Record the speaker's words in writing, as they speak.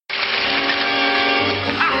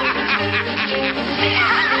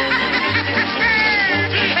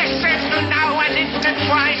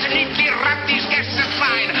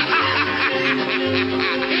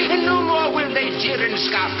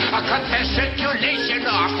their circulation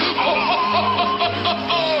off.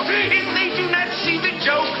 If they do not see the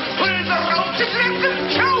joke, pull the rope to let them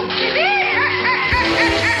choke.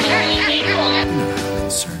 You know how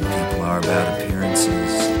concerned people are about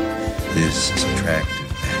appearances. This is attractive,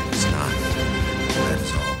 that is not. That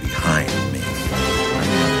is all behind me. I'm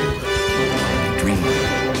not I dream.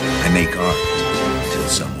 I make art until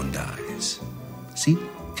someone dies. See?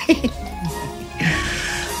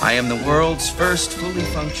 I am the world's first fully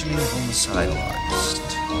functioning homicidal artist.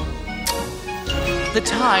 The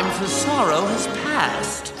time for sorrow has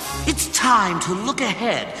passed. It's time to look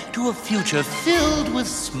ahead to a future filled with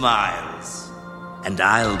smiles. And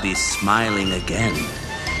I'll be smiling again,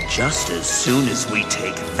 just as soon as we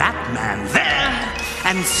take that man there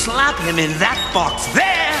and slap him in that box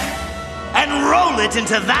there and roll it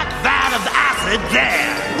into that vat of acid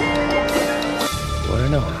there. You wanna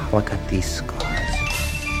know how I got these scars?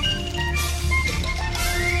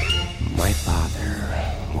 My father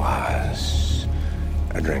was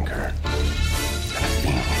a drinker and a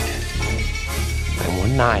fiend. And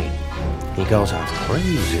one night, he goes off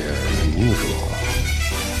crazier than usual.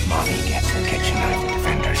 Mommy gets the kitchen knife to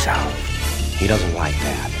defend herself. He doesn't like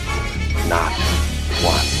that. Not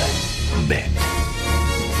one bit.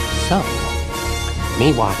 So,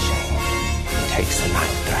 me watching, he takes the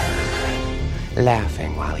knife to her,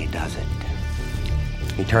 laughing while he does it.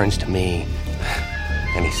 He turns to me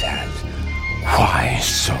and he says, "Why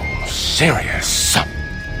so serious?"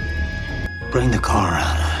 Bring the car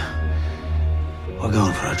out. We're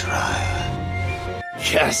going for a drive.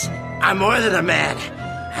 Yes, I'm more than a man.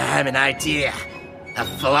 I'm an idea, a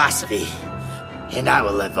philosophy, and I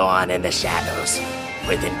will live on in the shadows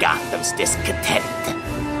within Gotham's discontent.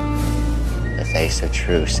 The face of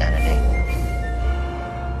true sanity.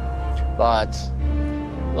 But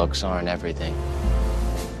looks aren't everything.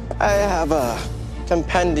 I have a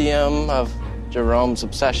compendium of Jerome's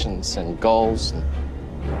obsessions and goals, and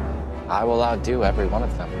I will outdo every one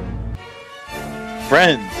of them.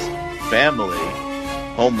 Friends, family,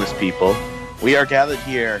 homeless people, we are gathered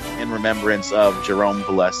here in remembrance of Jerome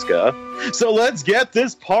Valeska. So let's get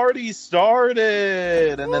this party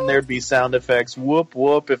started! And then there'd be sound effects, whoop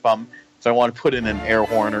whoop, if I want to put in an air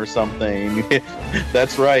horn or something.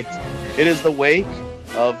 That's right. It is the wake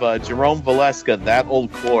of Jerome Valeska, that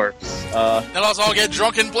old corpse. Now let's all get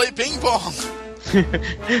drunk and play ping pong.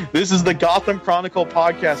 This is the Gotham Chronicle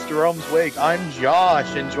podcast, Jerome's Wake. I'm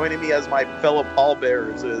Josh, and joining me as my fellow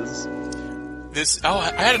pallbearers is...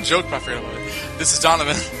 I had a joke, but I forgot about it. This is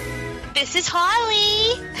Donovan. This is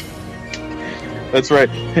Harley. That's right.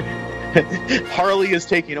 Harley is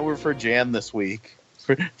taking over for Jan this week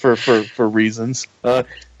for reasons.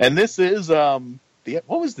 And this is what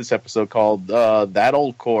was this episode called? That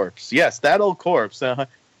Old Corpse. Yes, That Old Corpse.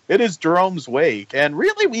 It is Jerome's Wake, and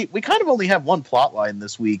really we kind of only have one plot line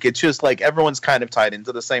this week. It's just like everyone's kind of tied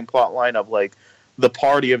into the same plot line of like the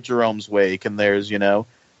party of Jerome's Wake, and there's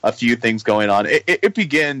a few things going on. It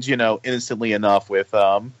begins innocently enough with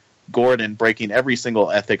Gordon breaking every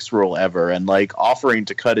single ethics rule ever and like offering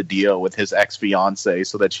to cut a deal with his ex-fiance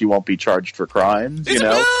so that she won't be charged for crimes. I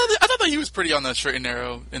thought that he was pretty on the straight and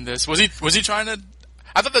narrow in this. Was he trying to?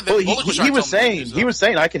 I thought that he was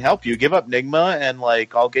saying I can help you. Give up Nigma and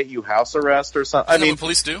like I'll get you house arrest or something. Isn't that what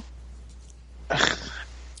police do?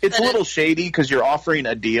 It's a little shady because you're offering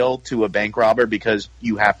a deal to a bank robber because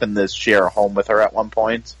you happen to share a home with her at one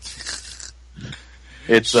point.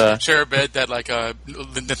 It's share a bed that like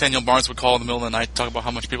Nathaniel Barnes would call in the middle of the night to talk about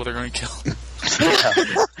how much people they're going to kill.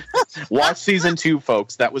 Yeah. Watch season 2,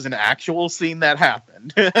 folks. That was an actual scene that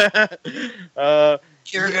happened.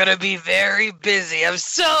 You're going to be very busy. I'm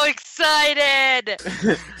so excited.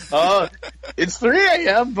 It's 3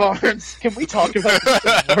 a.m., Barnes. Can we talk about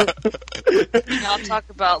this? I'll talk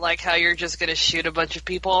about like how you're just going to shoot a bunch of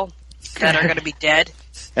people that are going to be dead.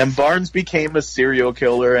 And Barnes became a serial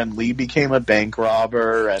killer, and Lee became a bank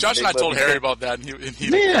robber. And Josh and I told Harry about that, and he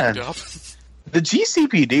man, up. The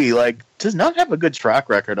GCPD does not have a good track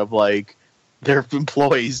record of their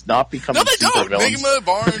employees not becoming super villains. Nigma,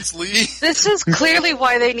 Barnes, Lee. This is clearly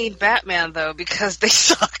why they need Batman, though, because they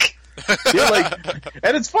suck. Yeah,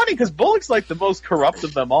 and it's funny because Bullock's the most corrupt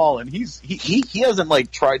of them all, and he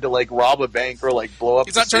hasn't tried to rob a bank or blow up.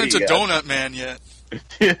 He's not turned into Donut Man yet.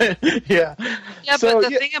 Yeah. Yeah, but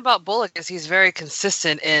the thing about Bullock is he's very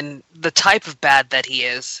consistent in the type of bad that he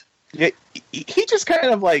is. Yeah, he just kind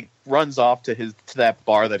of runs off to that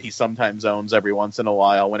bar that he sometimes owns every once in a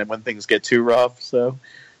while when things get too rough. So,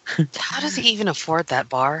 how does he even afford that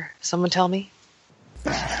bar? Someone tell me.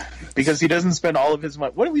 because he doesn't spend all of his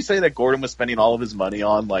money. What did we say that Gordon was spending all of his money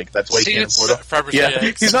on? Like, that's why he can't afford it. Yeah,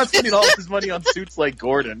 he's not spending all of his money on suits like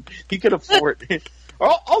Gordon. He could afford it.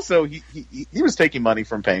 Also, he was taking money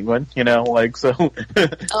from Penguin, like, so.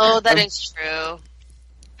 Oh, that is true.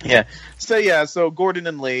 Yeah. So Gordon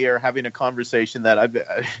and Lee are having a conversation that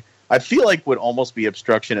I feel like would almost be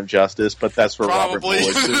obstruction of justice, but that's for Probably.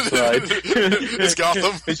 Robert Bullock's side. It's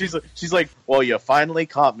Gotham. And she's like, well, you finally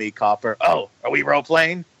caught me, copper. Oh, are we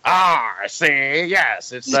role-playing? Ah, see,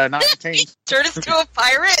 yes, it's the 19th. Turned us to a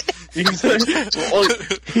pirate?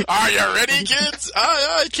 Are you ready, kids?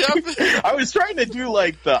 Aye, Captain. I was trying to do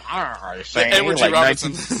like the saying, Edward G. like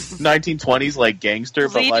Robinson. 1920s like gangster,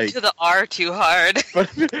 but Lead like to the R too hard. but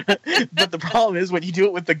the problem is when you do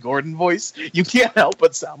it with the Gordon voice, you can't help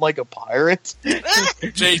but sound like a pirate.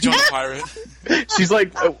 J. Jonah Pirate. She's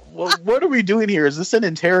like, well, what are we doing here? Is this an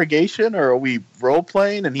interrogation or are we role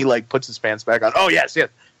playing? And he like puts his pants back on. Oh yes.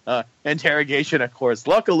 Interrogation, of course.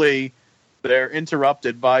 Luckily, they're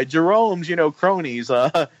interrupted by Jerome's, cronies,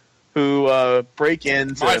 who break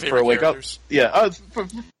in for wake up. Yeah.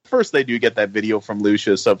 First, they do get that video from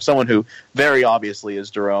Lucius of someone who very obviously is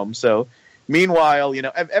Jerome. So, meanwhile,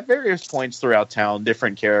 at various points throughout town,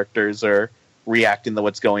 different characters are reacting to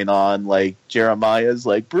what's going on. Like Jeremiah's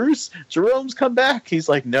like, Bruce, Jerome's come back. He's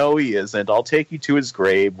like, no, he isn't. I'll take you to his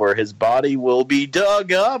grave where his body will be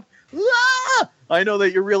dug up. Ah! I know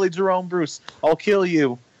that you're really Jerome, Bruce. I'll kill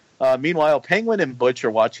you. Meanwhile, Penguin and Butch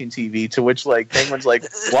are watching TV. To which, like, Penguin's like,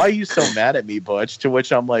 "Why are you so mad at me, Butch?" To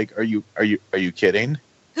which I'm like, "Are you kidding?"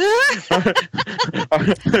 Butch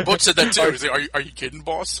said that too. He's like, "Are you kidding,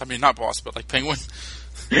 boss? I mean, not boss, but like Penguin."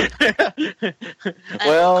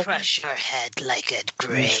 Well, I'll crush your head like a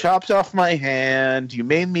grape. You chopped off my hand. You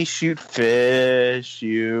made me shoot fish.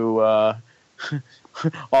 You.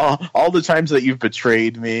 All the times that you've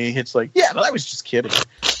betrayed me, it's like, yeah, but I was just kidding.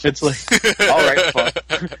 It's like,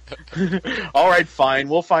 all right, fine.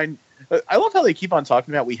 We'll find. I love how they keep on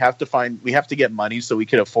talking about we have to get money so we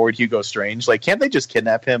could afford Hugo Strange. Like, can't they just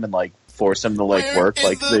kidnap him and like force him to like work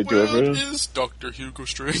like they do everyone? Is Dr. Hugo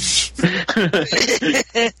Strange? I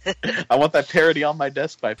want that parody on my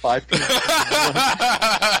desk by 5 p.m.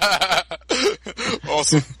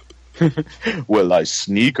 Awesome. Well, I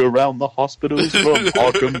sneak around the hospitals from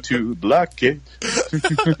Arkham to Blackgate.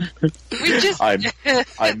 I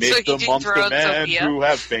make the monster man who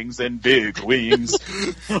have fangs and big wings.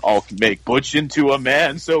 I'll make Butch into a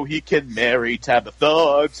man so he can marry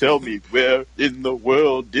Tabitha. Tell me where in the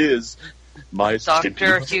world is my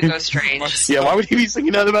Dr. Hugo Strange. Yeah, why would he be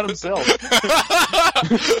singing that about himself?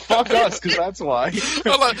 Fuck us, because that's why.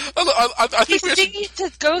 I think he's singing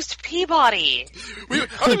to Ghost Peabody. I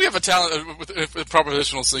think we have a talent with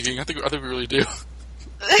propositional singing. I think we really do.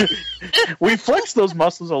 We flexed those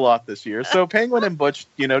muscles a lot this year. So Penguin and Butch,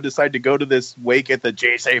 decide to go to this wake at the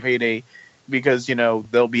JSAPD because,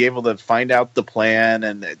 they'll be able to find out the plan.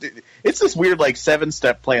 And it's this weird,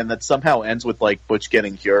 7-step plan that somehow ends with, Butch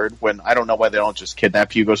getting cured when I don't know why they don't just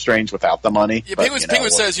kidnap Hugo Strange without the money. Yeah,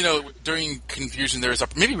 Penguin says, during confusion there is,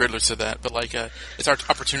 maybe Riddler said that, but, it's our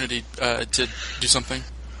opportunity to do something.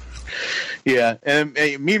 Yeah, and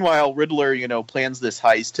meanwhile, Riddler, plans this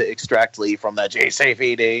heist to extract Lee from the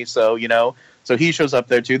JSAPD, so he shows up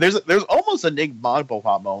there too. There's almost a Nick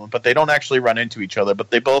Monopop moment, but they don't actually run into each other,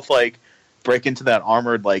 but they both, break into that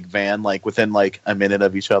armored, van, within, a minute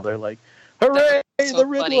of each other, hooray, so the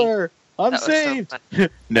Riddler! Funny. I'm saved! So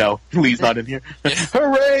no, Lee's not in here. Yeah.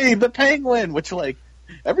 Hooray, the Penguin! Which,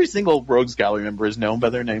 every single Rogues Gallery member is known by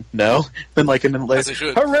their name. No? Then, a minute later,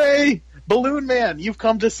 hooray! Balloon Man, you've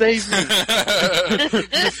come to save me. He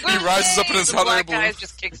rises up in his hot air balloon. Guy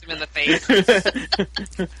just kicks him in the face.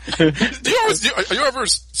 Are you ever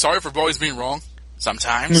sorry for always being wrong?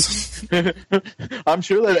 Sometimes. I'm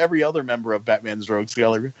sure that every other member of Batman's Rogues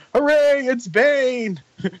Gallery, hooray, it's Bane,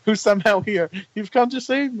 who's somehow here. You've come to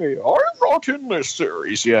save me. I'm not in this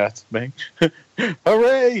series yet, Bane.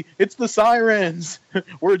 Hooray, it's the Sirens.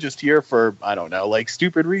 We're just here for, I don't know,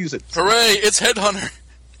 stupid reasons. Hooray, it's Headhunter.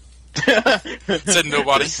 Said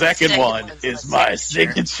nobody. The second one is my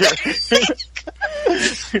signature.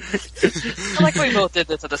 I like we both did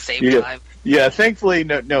this at the same time. Yeah, thankfully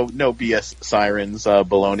no BS Sirens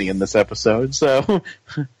baloney in this episode. So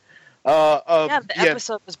the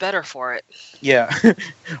episode was better for it. Yeah.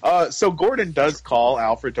 So Gordon does call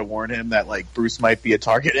Alfred to warn him that Bruce might be a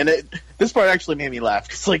target, and this part actually made me laugh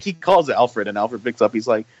because he calls Alfred and Alfred picks up. He's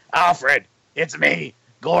like, Alfred, it's me,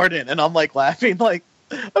 Gordon, and I'm laughing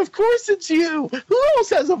Of course it's you. Who else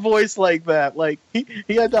has a voice like that? Like, he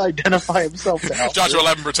had to identify himself to Alfred. Joshua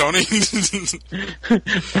Lappen-Bertoni.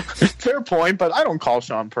 Fair point, but I don't call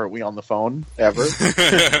Sean Pertwee on the phone, ever.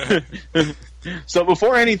 So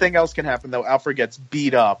before anything else can happen, though, Alfred gets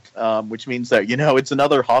beat up, which means that, it's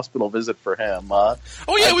another hospital visit for him.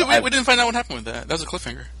 We didn't find out what happened with that. That was a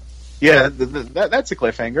cliffhanger. Yeah, that's a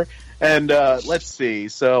cliffhanger. And let's see.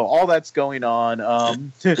 So all that's going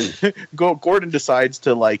on. Gordon decides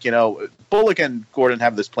to, Bullock and Gordon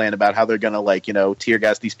have this plan about how they're going to, tear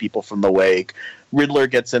gas these people from the wake. Riddler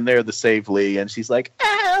gets in there to save Lee, and she's like,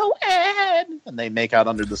 "Ow, Ed!" And they make out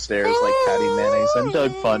under the stairs like Patty Mayonnaise and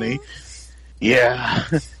Doug Funny. Yeah.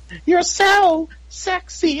 You're so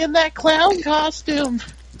sexy in that clown costume.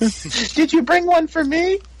 Did you bring one for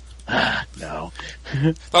me? No.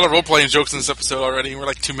 A lot of role-playing jokes in this episode already.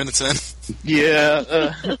 We're 2 minutes in.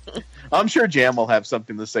 Yeah. I'm sure Jam will have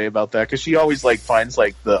something to say about that, because she always finds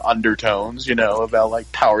the undertones,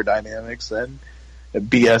 about power dynamics and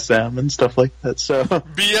BSM and stuff like that. So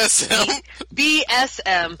BSM?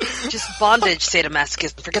 BSM. Just bondage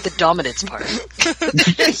sadomasochism. Forget the dominance part.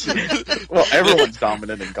 Well, everyone's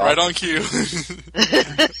dominant in golf. Right on cue.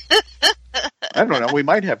 I don't know. We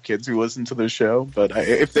might have kids who listen to the show, but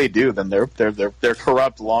if they do, then they're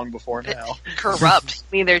corrupt long before now. Corrupt?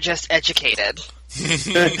 I mean, they're just educated.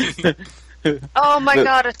 Oh my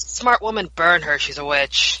God! A smart woman. Burn her. She's a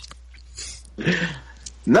witch.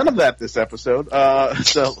 None of that this episode.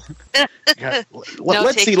 So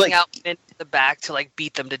let's see. Out into the back to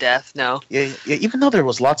beat them to death. No. Yeah. Even though there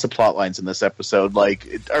was lots of plot lines in this episode, there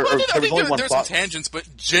was only one plot. Some tangents, but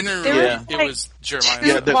generally it was Jeremiah.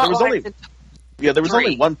 Yeah, there was only. Yeah, there was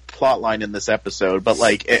only one plot line in this episode, but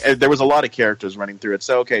there was a lot of characters running through it.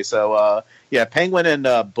 So Penguin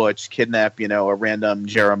and Butch kidnap a random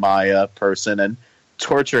Jeremiah person and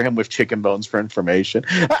torture him with chicken bones for information.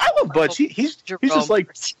 I love Butch. He's just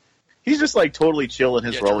totally chill in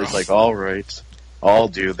his role. Jerome. He's like, all right, I'll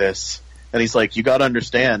do this, and he's like, you got to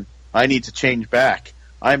understand, I need to change back.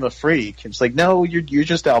 I'm a freak. And it's like, no, you're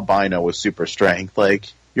just albino with super strength.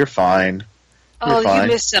 You're fine. You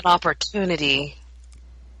missed an opportunity.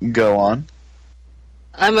 Go on.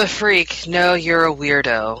 I'm a freak. No, you're a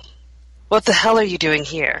weirdo. What the hell are you doing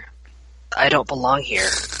here? I don't belong here.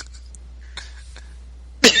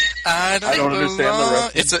 I don't understand the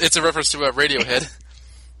reference. It's a reference to Radiohead.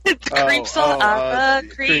 The creep song. I'm a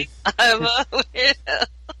creep. I'm a weirdo.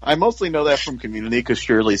 I mostly know that from Community because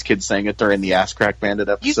Shirley's kids sang it during the Ass Crack Bandit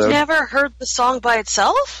episode. You've never heard the song by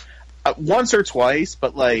itself? Once or twice,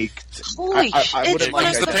 but holy shit! I wouldn't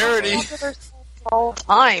it's the parody all the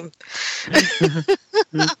time.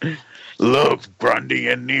 Look Grundy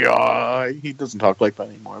in the eye. He doesn't talk like that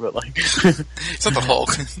anymore, but it's not the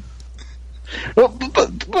Hulk. Well, but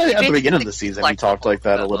at the beginning of the season, he talked like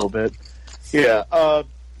that a little bit. Yeah.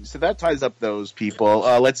 So that ties up those people.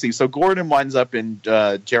 Let's see. So Gordon winds up in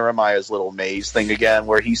Jeremiah's little maze thing again,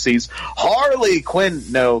 where he sees Harley Quinn.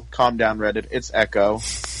 No, calm down, Reddit. It's Echo,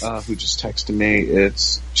 who just texted me.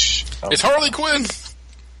 It's Harley Quinn.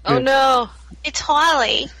 Oh no, it's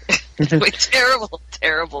Harley. Wait, terrible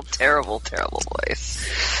voice.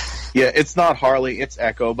 Yeah, it's not Harley, it's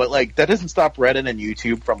Echo, but that doesn't stop Reddit and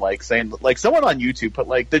YouTube from saying someone on YouTube put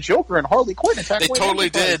the Joker and Harley Quinn attack. They totally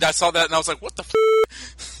did. I saw that and I was like, what the f?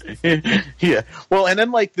 Yeah. Well, and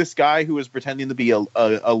then this guy who was pretending to be a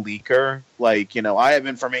leaker, I have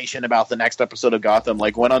information about the next episode of Gotham,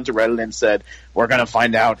 went onto Reddit and said, we're going to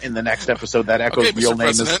find out in the next episode that Echo's real name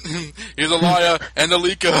is... He's a liar and a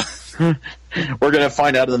leaker. We're going to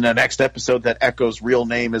find out in the next episode that Echo's real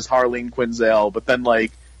name is Harleen Quinzel, but then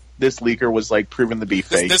this leaker was proven to be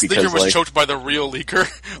fake. This because, leaker was choked by the real leaker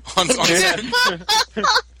on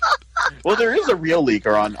Well, there is a real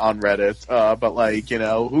leaker on Reddit, but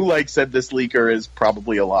who said this leaker is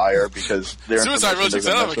probably a liar because their Suicide Road said,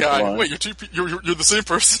 "Oh my god, wait, you're the same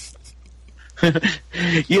person."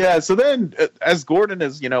 Yeah. So then, as Gordon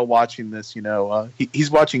is watching this,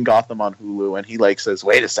 he's watching Gotham on Hulu, and he says,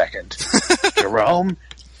 "Wait a second,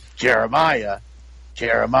 Jeremiah." He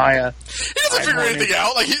doesn't figure anything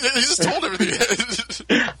out. He just told everything.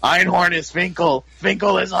 Einhorn is Finkel.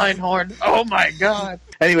 Finkel is Einhorn. Oh my god.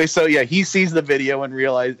 Anyway, so yeah, he sees the video and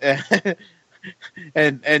realizes,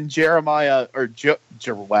 and Jeremiah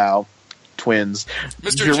wow, twins.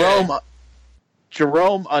 Mr.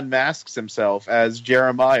 Jerome unmasks himself as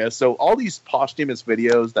Jeremiah. So all these posthumous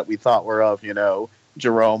videos that we thought were of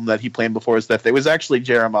Jerome that he played before his death, it was actually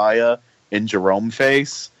Jeremiah in Jerome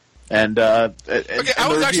face. And I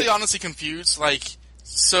was actually honestly confused.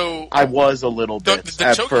 So I was a little bit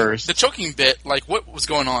at first. The choking bit, what was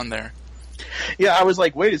going on there? Yeah, I was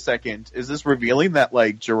like, wait a second, is this revealing that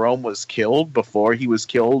like Jerome was killed before he was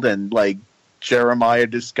killed, and like Jeremiah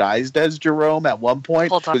disguised as Jerome at one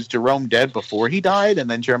point? Was Jerome dead before he died, and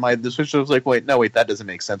then Jeremiah the Switcher was like, wait, that doesn't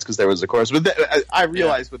make sense because there was a chorus. But I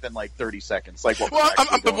realized within like 30 seconds, like,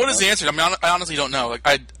 what is the answer? I mean, I honestly don't know.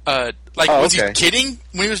 Like, was he kidding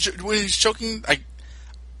when he was choking? Like,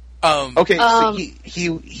 so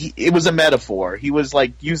he it was a metaphor. He was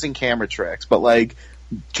like using camera tricks, but like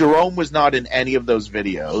Jerome was not in any of those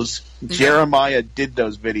videos. Jeremiah did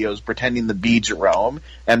those videos pretending to be Jerome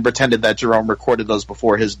and pretended that Jerome recorded those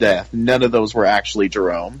before his death. None of those were actually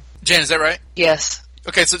Jerome. Jan, is that right? Yes.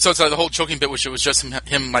 Okay, so the whole choking bit was just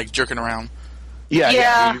him like jerking around.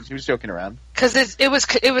 Yeah, he was joking around. Because it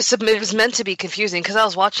was meant to be confusing. Because I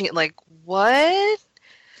was watching it like, what?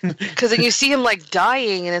 Because then you see him like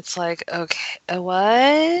dying, and it's like, okay,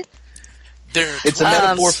 what? It's a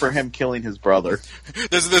metaphor for him killing his brother.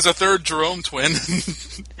 There's a third Jerome twin.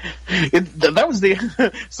 That was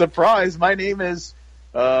the surprise. My name is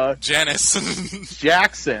Janice.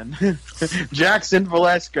 Jackson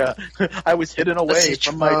Valeska. I was hidden away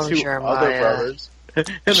from my two other brothers.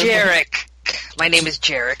 Jarek. My name is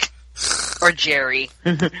Jarek. Or Jerry.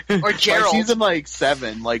 Or Gerald. Season like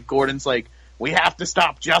 7, like Gordon's like, we have to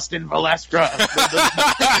stop Justin Valestra.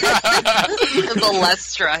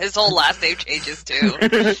 Valestra. His whole last name changes too.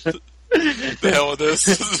 The hell with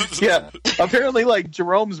this? Yeah. Apparently, like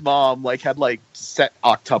Jerome's mom, like had like set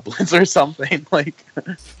octuplets or something. Like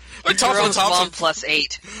Jerome's mom plus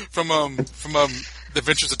 8 from The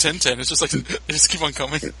Adventures of Tintin. It's just like they just keep on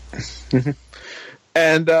coming.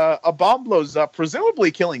 And a bomb blows up,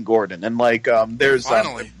 presumably killing Gordon. And like there's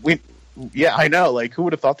finally. Yeah, I know. Like, who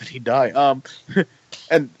would have thought that he'd die?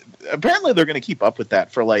 And apparently they're going to keep up with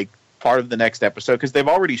that for like part of the next episode because they've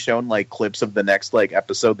already shown like clips of the next like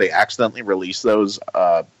episode. They accidentally released those.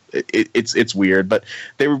 It's weird, but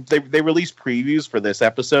they released previews for this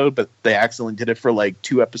episode, but they accidentally did it for like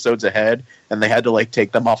 2 episodes ahead, and they had to like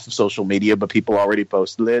take them off of social media. But people already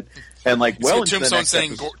posted it, and like into the next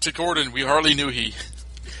saying to Gordon, we hardly knew he.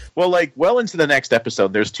 Well, like, into the next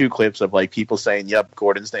episode, there's 2 clips of, like, people saying, yep,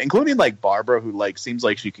 Gordon's there, including, like, Barbara, who, like, seems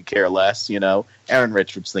like she could care less, you know? Aaron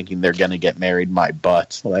Richards thinking they're gonna get married, my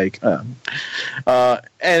butt. Like,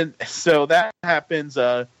 and so that happens,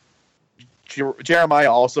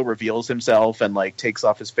 Jeremiah also reveals himself and, like, takes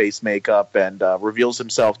off his face makeup and reveals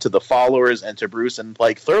himself to the followers and to Bruce and,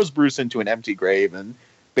 like, throws Bruce into an empty grave and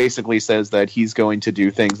basically says that he's going to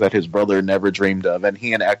do things that his brother never dreamed of, and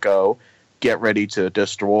he and Echo get ready to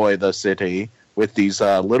destroy the city with these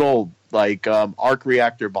little like arc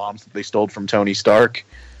reactor bombs that they stole from Tony Stark.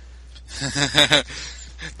 The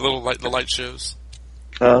light shows.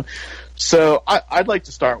 So I'd like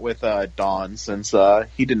to start with Don, since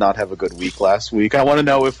he did not have a good week last week. I want to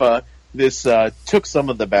know if this took some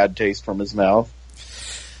of the bad taste from his mouth.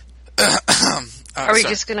 Are we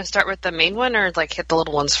just going to start with the main one, or like hit the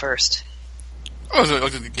little ones first? I was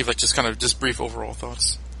going to give like just brief overall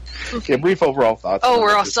thoughts. Okay, brief overall thoughts. Oh,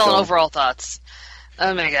 we're all still on overall thoughts.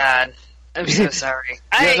 Oh my god. I'm so sorry.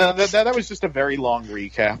 That was just a very long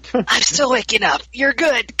recap. I'm still waking up. You're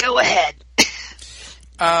good. Go ahead.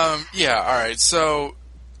 Yeah, alright, so...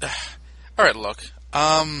 Alright, look.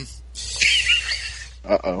 Uh-oh.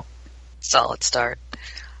 Solid start.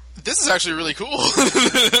 This is actually really cool.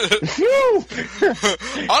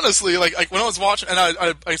 Honestly, like when I was watching, and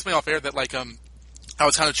I explained off air that, like, I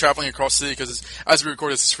was kind of traveling across the city because as we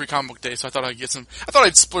record, this is free comic book day, so I thought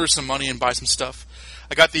I'd splurge some money and buy some stuff.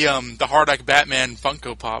 I got the Hardak Batman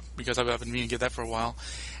Funko Pop because I've been meaning to get that for a while.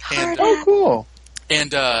 And, oh, cool!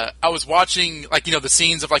 And I was watching, like, the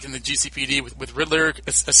scenes of like in the GCPD with Riddler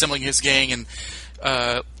assembling his gang and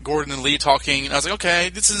Gordon and Lee talking, and I was like, okay,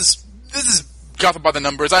 this is Gotham by the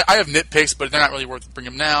numbers. I have nitpicks, but they're not really worth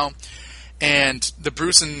bringing them now. And the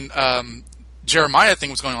Bruce and Jeremiah thing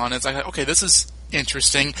was going on, and it's like, okay, this is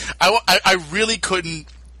interesting. I really couldn't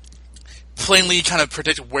plainly kind of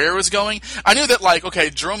predict where it was going. I knew that, like, okay,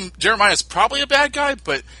 Jeremiah is probably a bad guy,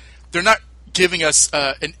 but they're not giving us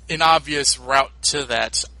an obvious route to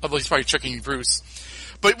that. Although he's probably tricking Bruce.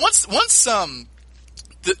 But once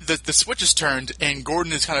the switch is turned and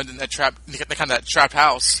Gordon is kind of in that trapped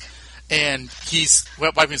house, and he's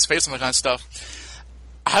wiping his face and that kind of stuff,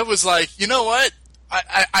 I was like, you know what?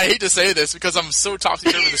 I hate to say this because I'm so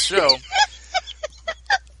toxic over the show.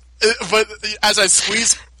 But as I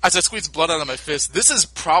squeeze blood out of my fist, this is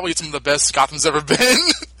probably some of the best Gotham's ever been.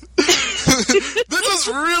 This was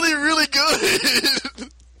really, really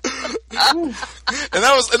good.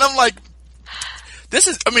 And I'm like, this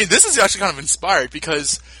is actually kind of inspired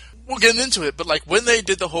because we'll get into it, but like when they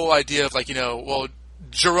did the whole idea of like, well,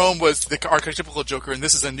 Jerome was the archetypical Joker, and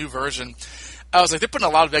this is a new version. I was like, they're putting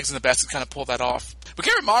a lot of eggs in the basket to kind of pull that off. But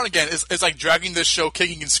Karen Monaghan is like dragging this show,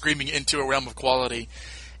 kicking and screaming, into a realm of quality.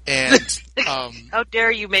 And how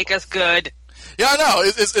dare you make us good? Yeah, I know.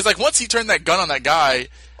 It's like once he turned that gun on that guy,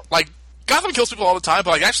 like Gotham kills people all the time,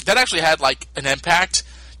 but like that actually had like an impact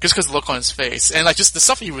just because of the look on his face and like just the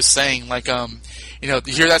stuff he was saying. Like you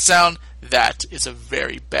hear that sound? That is a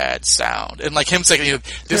very bad sound. And like him saying,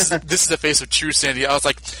 this is the face of true sanity. I was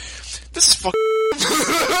like, this is fucking.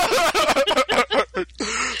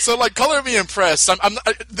 So like, color me impressed.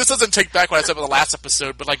 This doesn't take back what I said about the last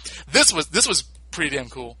episode, but like this was pretty damn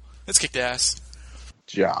cool. It's kicked ass.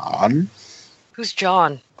 John. Who's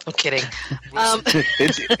John? I'm kidding.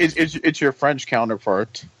 It's your French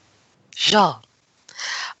counterpart. Jean.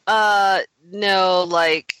 No,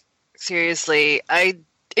 like seriously, I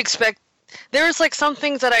expect. There was like some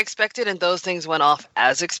things that I expected, and those things went off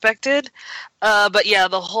as expected. But yeah,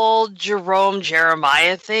 the whole Jerome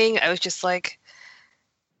Jeremiah thing, I was just like,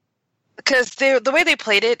 because the way they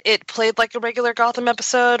played it played like a regular Gotham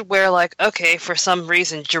episode, where like, okay, for some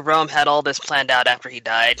reason Jerome had all this planned out after he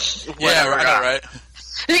died. Yeah, I know, right?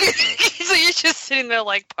 So you're just sitting there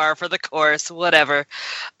like par for the course, whatever.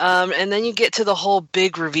 And then you get to the whole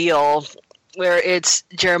big reveal where it's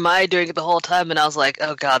Jeremiah doing it the whole time, and I was like,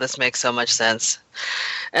 oh god, this makes so much sense.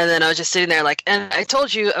 And then I was just sitting there like, and I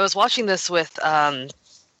told you, I was watching this with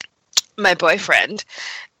my boyfriend,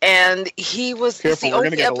 and he was... Careful, we're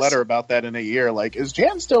going to get a letter about that in a year. Like, is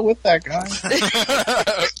Jan still with that guy?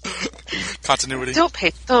 Continuity.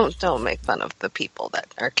 Don't make fun of the people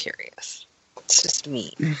that are curious. It's just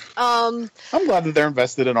me. I'm glad that they're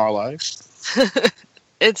invested in our lives.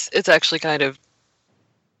 It's actually kind of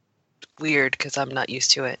weird because I'm not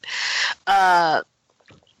used to it. Not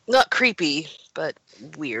creepy, but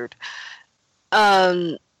weird.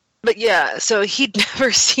 But yeah, so he'd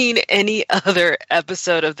never seen any other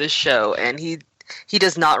episode of this show, and he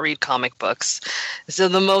does not read comic books. So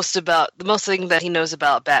the most thing that he knows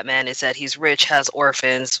about Batman is that he's rich, has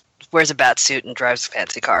orphans, wears a bat suit, and drives a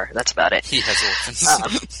fancy car. That's about it. He has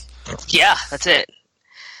orphans. Yeah, that's it.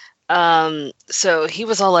 So he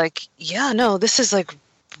was all like, yeah, no, this is like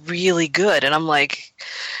really good. And I'm like,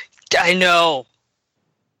 I know.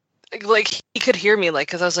 Like, he could hear me, like,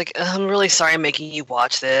 because I was like, I'm really sorry I'm making you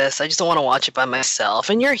watch this. I just don't want to watch it by myself.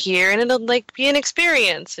 And you're here, and it'll, like, be an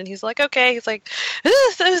experience. And he's like, okay. He's like, he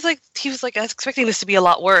was like, I was expecting this to be a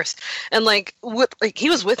lot worse. And, like, he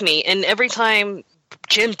was with me, and every time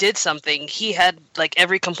Jim did something, he had, like,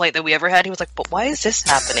 every complaint that we ever had. He was like, but why is this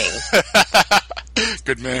happening?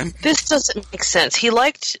 Good man. This doesn't make sense. He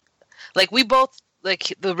liked, like, we both,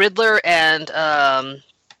 like, the Riddler and,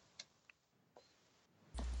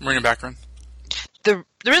 Marina Baccarin. The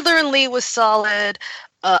Riddler and Lee was solid.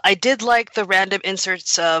 I did like the random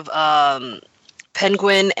inserts of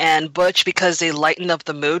Penguin and Butch because they lightened up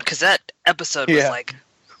the mood, because that episode was like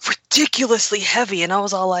ridiculously heavy, and I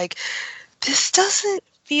was all like, this doesn't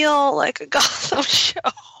feel like a Gotham show.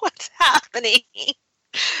 What's happening?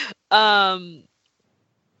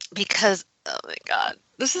 Because, oh my god,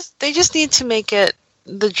 they just need to make it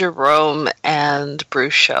the Jerome and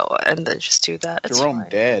Bruce show, and then just do that. It's Jerome fine.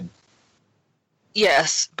 Dead.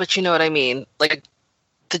 Yes, but you know what I mean. Like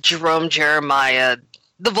the Jerome Jeremiah,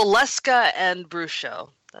 the Valeska and Bruce show.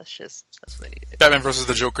 That's what I needed. Batman vs.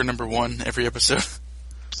 the Joker #1 every episode.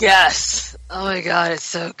 Yes. Oh my god, it's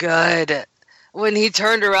so good. When he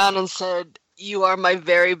turned around and said, "You are my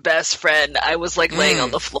very best friend," I was like laying on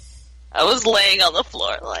the floor. I was laying on the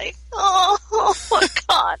floor like, oh my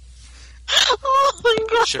god. Oh my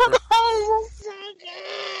god, Shipper. that was so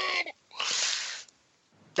good.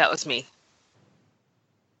 That was me.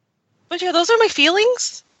 But yeah, those are my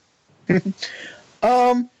feelings.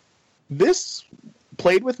 This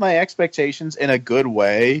played with my expectations in a good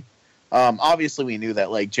way. Obviously, we knew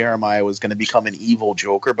that like Jeremiah was going to become an evil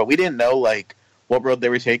Joker, but we didn't know like what road they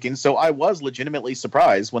were taking. So I was legitimately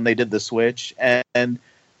surprised when they did the switch. And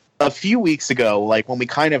a few weeks ago, like when we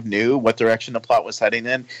kind of knew what direction the plot was heading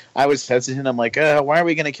in, I was hesitant. I'm like, why are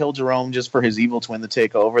we going to kill Jerome just for his evil twin to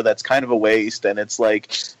take over? That's kind of a waste. And it's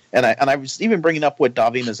like, and I was even bringing up what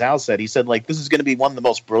Davi Mazal said. He said, like, this is going to be one of the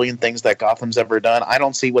most brilliant things that Gotham's ever done. I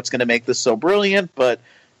don't see what's going to make this so brilliant, but,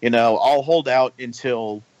 you know, I'll hold out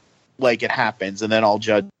until, like, it happens, and then I'll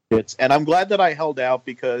judge it. And I'm glad that I held out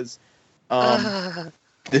because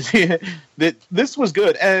this was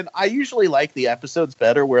good. And I usually like the episodes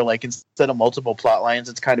better where, like, instead of multiple plot lines,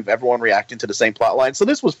 it's kind of everyone reacting to the same plot line. So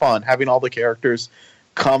this was fun, having all the characters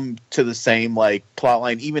come to the same like plot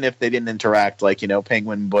line, even if they didn't interact, like, you know,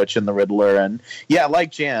 Penguin, Butch, and the Riddler. And yeah,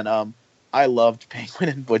 like Jan, I loved Penguin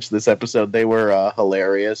and Butch this episode. They were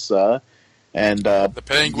hilarious. And the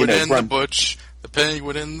Penguin and the Butch. The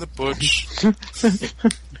Penguin and the Butch.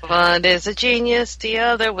 One is a genius, the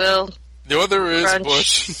other will. The other is Crunch.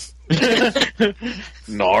 Butch.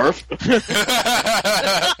 Narf.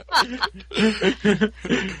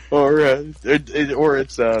 or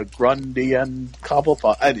it's Grundy and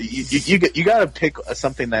Cobblepot. You got to pick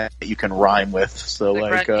something that you can rhyme with. So The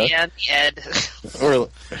like Grundy and the Ed. or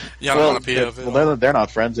Yeah, I don't want to be of it. well, they're not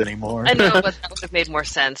friends anymore. I know, but that would have made more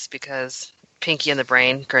sense because Pinky and the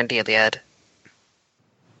Brain, Grundy and the Ed.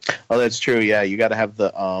 Oh, that's true. Yeah, you got to have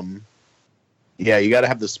the you got to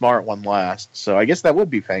have the smart one last. So I guess that would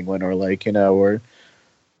be Penguin, or like or.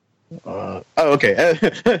 Oh, okay.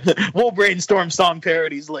 We'll brainstorm song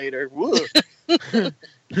parodies later. Woo.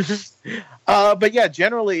 But yeah,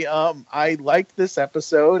 generally, I liked this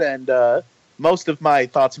episode, and most of my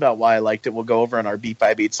thoughts about why I liked it will go over on our beat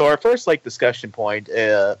by beat. So our first discussion point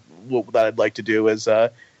that I'd like to do is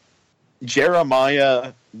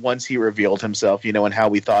Jeremiah, once he revealed himself, and how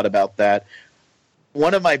we thought about that.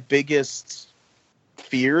 One of my biggest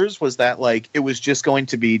fears was that it was just going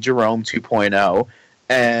to be Jerome 2.0,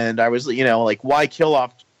 and I was why kill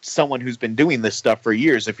off someone who's been doing this stuff for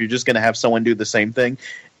years if you're just going to have someone do the same thing.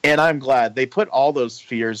 And I'm glad they put all those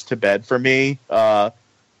fears to bed for me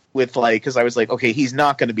with because I was okay, he's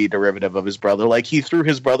not going to be derivative of his brother. He threw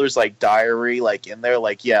his brother's diary in there,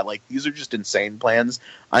 these are just insane plans.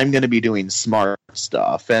 I'm going to be doing smart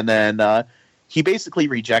stuff. And then he basically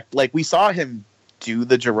we saw him do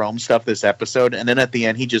the Jerome stuff this episode, and then at the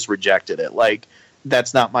end he just rejected it.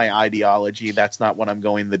 That's not my ideology, that's not what I'm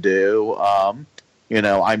going to do. I'm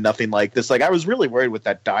nothing like this. I was really worried with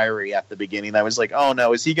that diary at the beginning. I was oh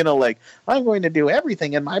no, is he gonna I'm going to do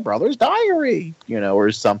everything in my brother's diary,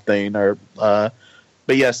 or something, or but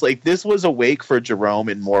yes, this was a wake for Jerome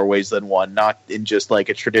in more ways than one, not in just a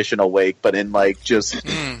traditional wake, but in just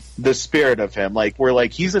the spirit of him, where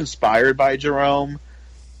he's inspired by Jerome,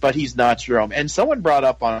 but he's not Jerome. And someone brought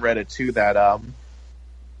up on Reddit too that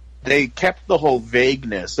they kept the whole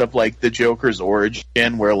vagueness of the Joker's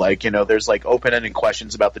origin, where there's open-ended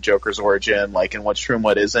questions about the Joker's origin, and what's true and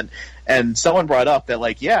what isn't. And someone brought up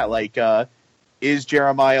that is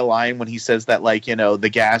Jeremiah lying when he says that the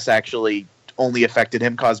gas actually only affected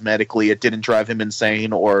him cosmetically, it didn't drive him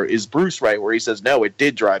insane? Or is Bruce right where he says no, it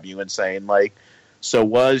did drive you insane? So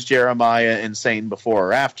was Jeremiah insane before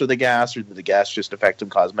or after the gas, or did the gas just affect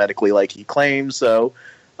him cosmetically like he claims? So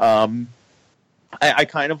I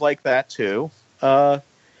kind of like that too. But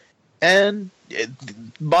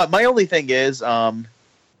my only thing is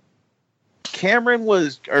Cameron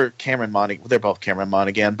Monaghan, they're both Cameron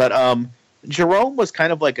Monaghan, but Jerome was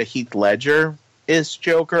kind of like a Heath Ledger-ish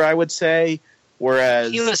Joker, I would say,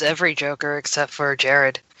 whereas He was every Joker except for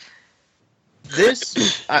Jared.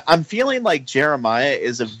 I'm feeling like Jeremiah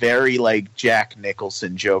is a very Jack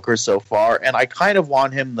Nicholson Joker so far, and I kind of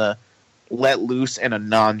want him to let loose in a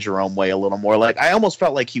non-Jerome way a little more. I almost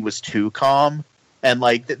felt like he was too calm, and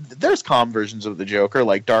there's calm versions of the Joker,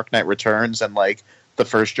 like Dark Knight Returns and the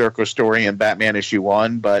first Joker story in Batman issue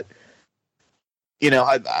 1, but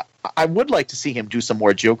I would like to see him do some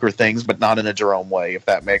more Joker things, but not in a Jerome way, if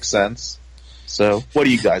that makes sense. So what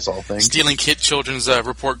do you guys all think? Stealing children's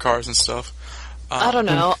report cards and stuff. I don't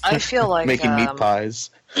know. I feel like making meat pies.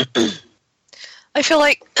 I feel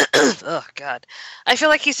like, oh god, I feel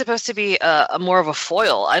like he's supposed to be a more of a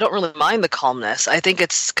foil. I don't really mind the calmness. I think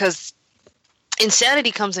it's because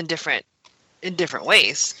insanity comes in different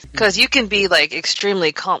ways. Because you can be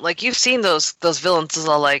extremely calm. You've seen those villains is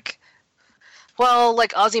all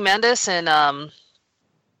Ozymandias and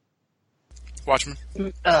Watchmen.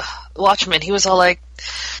 Watchmen. He was all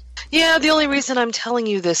yeah, the only reason I'm telling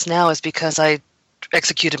you this now is because I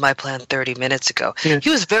executed my plan 30 minutes ago. Yeah,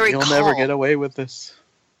 he was very You'll calm. never get away with this.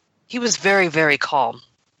 He was very, very calm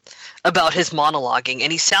about his monologuing, and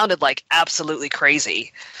he sounded absolutely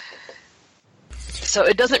crazy. So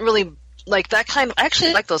it doesn't really that kind. I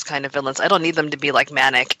actually like those kind of villains. I don't need them to be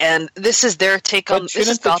manic. And this is their take on. But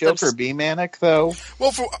shouldn't the Joker be manic though?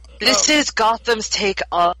 Well, this is Gotham's take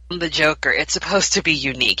on the Joker. It's supposed to be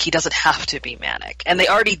unique. He doesn't have to be manic, and they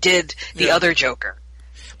already did the other Joker.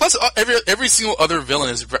 Plus, every single other villain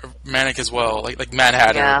is manic as well, like Mad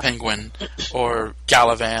Hatter, or Penguin, or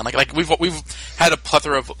Galavan. We've had a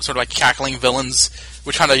plethora of sort of cackling villains,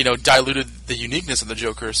 which kind of diluted the uniqueness of the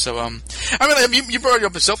Joker. So you brought it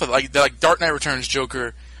up yourself that Dark Knight Returns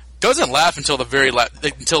Joker doesn't laugh until the very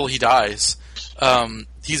until he dies.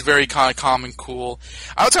 He's very kind of calm and cool.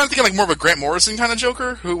 I was trying to think of more of a Grant Morrison kind of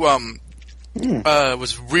Joker who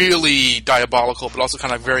was really diabolical, but also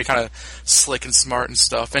kind of very kind of slick and smart and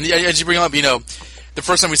stuff. And as you bring up, the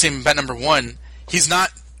first time we see him in Bat number 1, he's not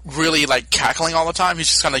really like cackling all the time. He's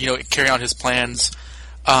just kind of carrying out his plans.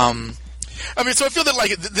 So I feel that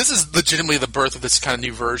like this is legitimately the birth of this kind of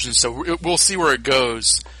new version. So we'll see where it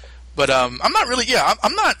goes. But I'm not really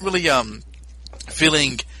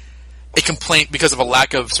feeling a complaint because of a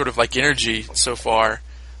lack of sort of like energy so far.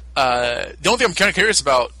 The only thing I'm kind of curious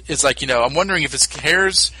about is like I'm wondering if his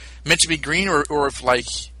hair's meant to be green or if like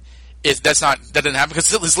that didn't happen because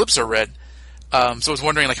his lips are red. So I was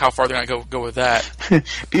wondering like how far they're gonna go with that.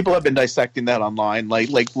 People have been dissecting that online,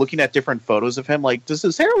 like looking at different photos of him. Like, does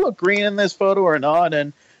his hair look green in this photo or not?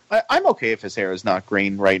 And I'm okay if his hair is not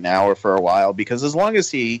green right now or for a while, because as long as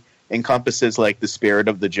he encompasses like the spirit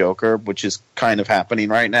of the Joker, which is kind of happening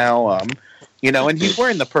right now, and he's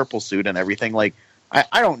wearing the purple suit and everything. Like,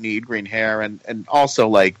 I don't need green hair, and also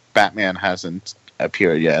like Batman hasn't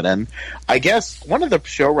appeared yet. And I guess one of the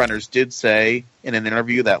showrunners did say in an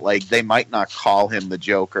interview that like they might not call him the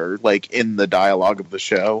Joker like in the dialogue of the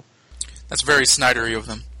show. That's very Snydery of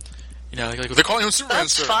them. Like they're calling him Superman.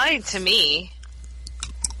 That's fine to me.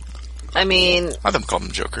 I mean, I them call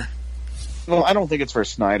him Joker. Well, I don't think it's for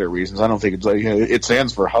Snyder reasons. I don't think it's like it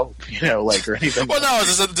stands for hope, or anything. Well, no,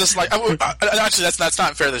 it's just like actually that's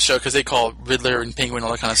not fair to the show because they call Riddler and Penguin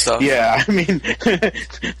all that kind of stuff. Yeah, I mean,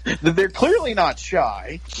 they're clearly not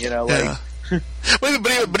shy, Yeah.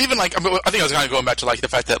 But even like I think I was kind of going back to like the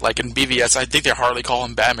fact that like in BVS I think they hardly call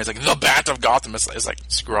him Batman. It's like the Bat of Gotham. It's like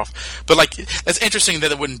screw off. But like that's interesting that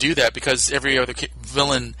they wouldn't do that because every other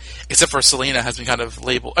villain except for Selina has been kind of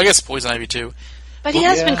labeled. I guess Poison Ivy too. But he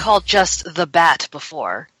has been called just the Bat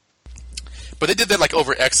before. But they did that like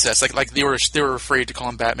over excess. Like they were afraid to call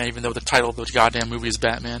him Batman, even though the title of the goddamn movie is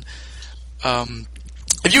Batman.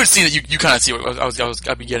 If you had seen it, you kind of see what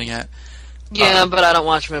I'd be getting at. Yeah, but I don't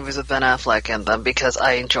watch movies with Ben Affleck in them because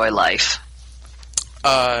I enjoy life.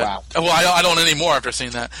 Wow. Well, I don't anymore after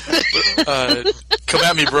seeing that. Come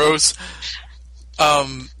at me, bros.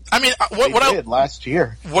 I mean, what I did last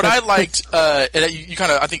year. What I liked, and you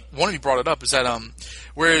kind of, I think one of you brought it up, is that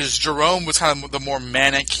whereas Jerome was kind of the more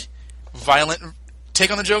manic, violent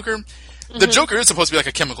take on the Joker, the Joker is supposed to be like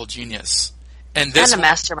a chemical genius, and a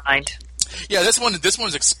mastermind. Yeah, this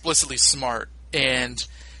one's explicitly smart, and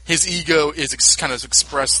his ego is kind of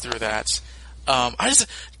expressed through that.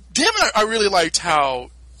 I really liked how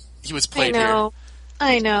he was played here.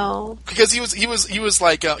 I know. Because he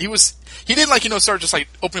didn't like, start just like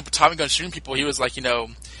opening up a Tommy gun shooting people. He was like, are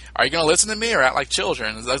you going to listen to me or act like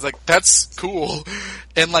children? And I was like, that's cool.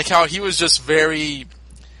 And like how he was just very,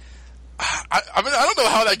 I mean, I don't know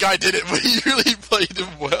how that guy did it, but he really played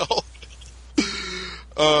him well.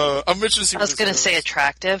 I'm interested to see. I was going to say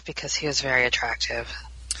attractive because he was very attractive.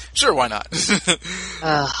 Sure, why not?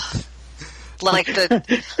 Like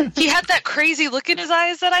he had that crazy look in his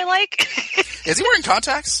eyes that I like. Is he wearing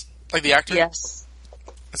contacts? Like the actor? Yes.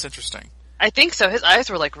 That's interesting. I think so. His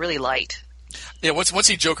eyes were like really light. Yeah, once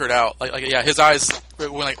he jokered out, his eyes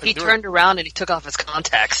when like he turned around and he took off his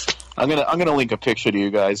contacts. I'm gonna link a picture to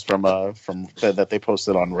you guys from that they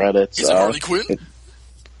posted on Reddit. Is it Harley Quinn?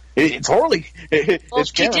 It's Harley. Well,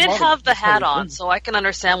 she did have the hat on, so I can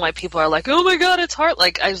understand why people are like, "Oh my god, it's Harley!"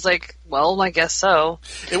 Like I was like, "Well, I guess so."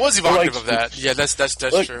 It was evocative of that. Yeah, that's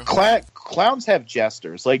true. Clowns have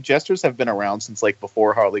jesters. Like jesters have been around since like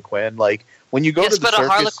before Harley Quinn. Like when you go to the circus, but a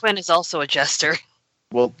Harlequin is also a jester.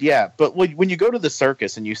 Well, yeah, but when you go to the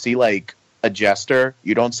circus and you see like a jester,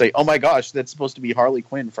 you don't say, "Oh my gosh, that's supposed to be Harley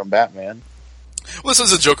Quinn from Batman." Well, this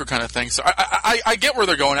is a Joker kind of thing, so I get where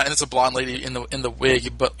they're going at, and it's a blonde lady in the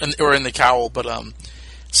wig, or in the cowl, but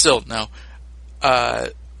still no. No,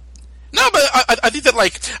 but I think that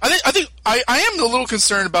like I am a little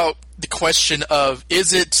concerned about the question of is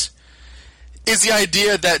the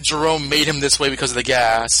idea that Jerome made him this way because of the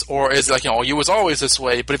gas, or is it like he was always this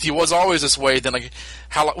way? But if he was always this way, then like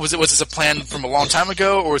how was this a plan from a long time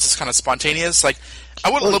ago, or is this kind of spontaneous? Like I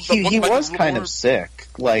would love. He was kind of sick.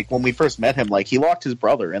 Like when we first met him, like he locked his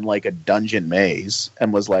brother in like a dungeon maze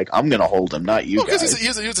and was like, "I'm going to hold him, not you guys." He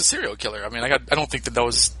was a serial killer. I mean, I don't think that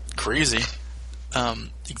was crazy.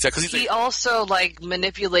 Exactly. He also like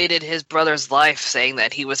manipulated his brother's life, saying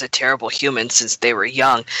that he was a terrible human since they were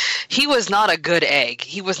young. He was not a good egg.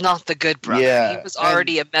 He was not the good brother. Yeah, he was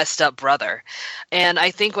already a messed up brother. And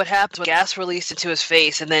I think what happened when gas released into his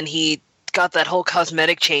face, and then he got that whole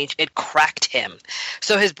cosmetic change, it cracked him.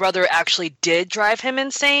 So his brother actually did drive him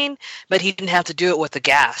insane, but he didn't have to do it with the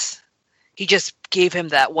gas. He just gave him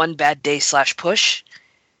that one bad day / push.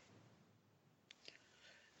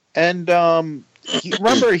 And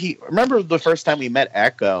remember the first time we met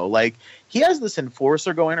Echo, like he has this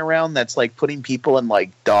enforcer going around that's like putting people in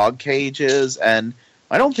like dog cages, and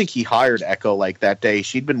I don't think he hired Echo like that day.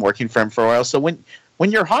 She'd been working for him for a while. So when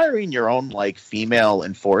you're hiring your own like female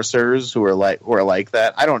enforcers who are like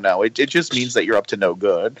that, I don't know. It just means that you're up to no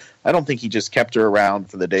good. I don't think he just kept her around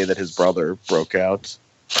for the day that his brother broke out.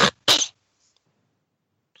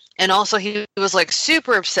 And also, he was like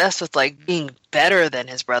super obsessed with like being better than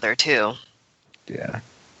his brother too. Yeah.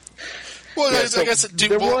 Well, Yeah, I guess.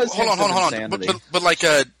 hold on. But like,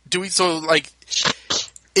 do we? So like,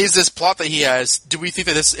 is this plot that he has? Do we think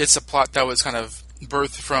that it's a plot that was kind of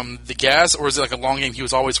birthed from the gas, or is it like a long game he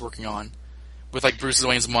was always working on with like Bruce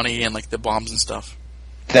Wayne's money and like the bombs and stuff?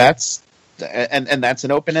 That's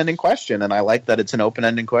an open-ending question, and I like that it's an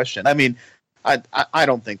open-ending question. I mean, I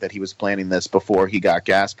don't think that he was planning this before he got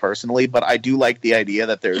gas personally, but I do like the idea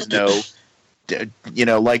that there's no,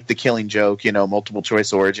 like the Killing Joke, multiple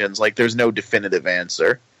choice origins, like there's no definitive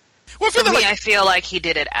answer. Well, I feel like he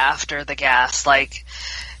did it after the gas, like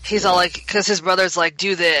he's all like, because his brother's like,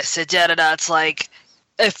 do this, da-da-da. It's like,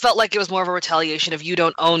 it felt like it was more of a retaliation of, you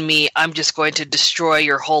don't own me, I'm just going to destroy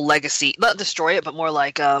your whole legacy. Not destroy it, but more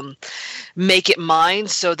like make it mine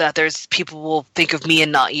so that there's people will think of me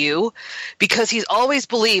and not you. Because he's always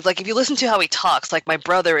believed, like if you listen to how he talks, like my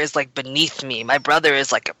brother is like beneath me, my brother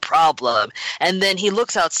is like a problem. And then he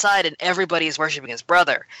looks outside and everybody is worshiping his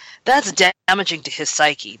brother. That's damaging to his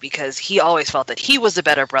psyche because he always felt that he was the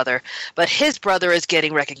better brother, but his brother is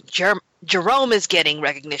getting recognition. Jerome is getting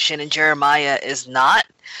recognition and Jeremiah is not.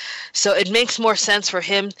 So it makes more sense for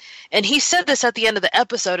him. And he said this at the end of the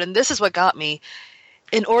episode, and this is what got me.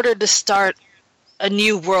 In order to start a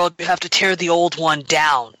new world, you have to tear the old one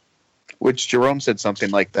down. Which Jerome said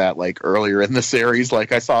something like that, like earlier in the series.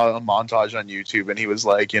 Like I saw a montage on YouTube, and he was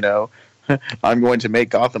like, I'm going to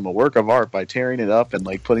make Gotham a work of art by tearing it up and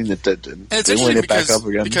like putting it back up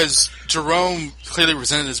again. Because Jerome clearly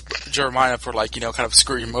resented Jeremiah for like kind of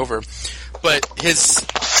screwing him over, but it's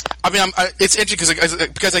interesting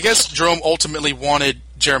because I guess Jerome ultimately wanted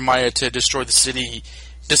Jeremiah to destroy the city,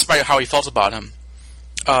 despite how he felt about him.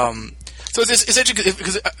 So it's interesting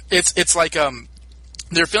because it's like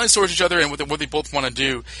their feelings towards each other and what they both want to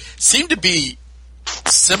do seem to be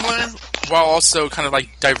similar while also kind of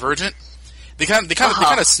like divergent. They kind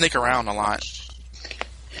of snake around a lot.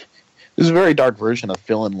 This is a very dark version of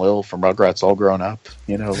Phil and Lil from Rugrats All Grown Up.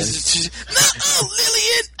 Lillian,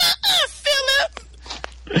 Philip.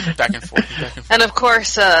 Back and forth. And of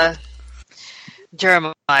course,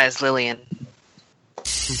 Jeremiah's Lillian.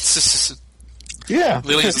 Yeah,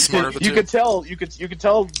 Lillian's the smarter of the two. You could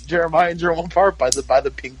tell Jeremiah and Jerome apart by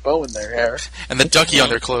the pink bow in their hair and the ducky on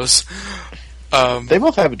their clothes. They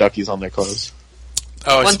both have duckies on their clothes.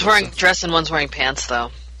 Oh, one's wearing a dress and one's wearing pants, though.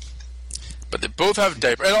 But they both have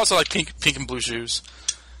diapers, and also like pink and blue shoes.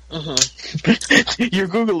 Mm-hmm. You're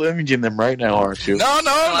Google imaging them right now, aren't you? No,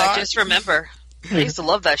 I just remember. I used to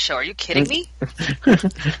love that show. Are you kidding me?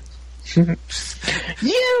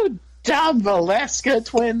 You dumb Alaska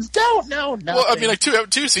twins don't know nothing. Well, I mean, like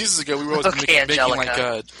two seasons ago, we were always making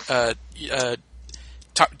like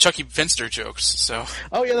Chucky Finster jokes. So.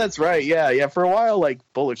 Oh yeah, that's right. Yeah. For a while, like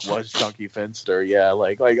Bullock was Chucky Finster. Yeah,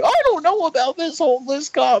 like I don't know about this homeless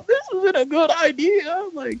cop. This isn't a good idea.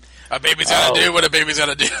 Like a baby's gotta do what a baby's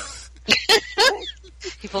gotta do.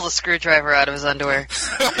 He pulled a screwdriver out of his underwear.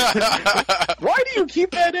 Why do you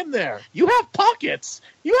keep that in there? You have pockets.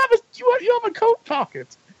 You have a coat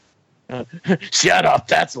pocket. Shut up.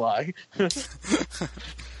 That's why.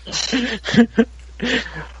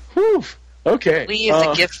 Whew. Okay. Lee is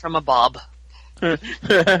a gift from a Bob. A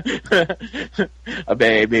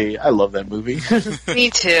baby. I love that movie. Me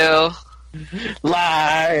too.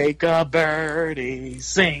 Like a birdie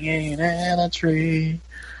singing in a tree.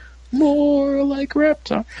 More like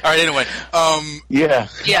reptile. All right. Anyway. Yeah.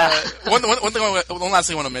 One last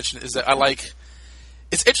thing I want to mention is that I like.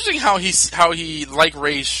 It's interesting how he like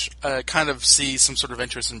Raish kind of sees some sort of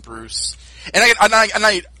interest in Bruce, and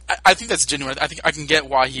I think that's genuine. I think I can get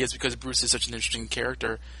why he is because Bruce is such an interesting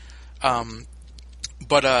character.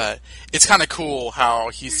 But it's kind of cool how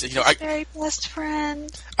he's his very best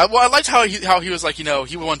friend. I liked how he was like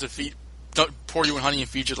he wanted to pour you in honey and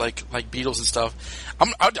feed you like beetles and stuff.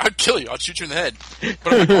 I'd kill you. I'd shoot you in the head.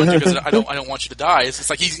 But I'm not going to because I don't want you to die. It's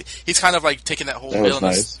like he's kind of like taking that whole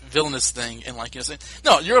villainous thing and like saying,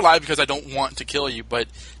 no, you're alive because I don't want to kill you, but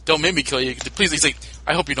don't make me kill you. Please, he's like,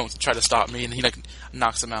 I hope you don't try to stop me, and he like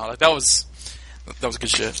knocks him out. Like that was good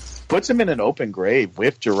shit. Puts him in an open grave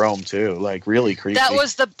with Jerome too. Like really creepy. That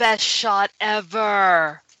was the best shot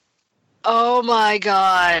ever. Oh my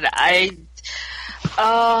god,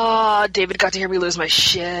 David got to hear me lose my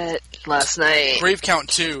shit last night. Grave Count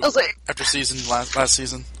 2. I was like, after last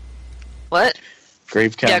season. what?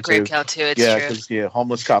 Grave Count 2. Yeah, Grave Count 2. It's yeah, true. because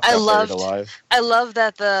homeless cop got buried alive. I love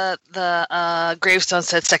that the gravestone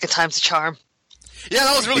said "second time's a charm." Yeah,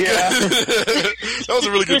 that was really good. That was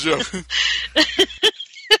a really good joke.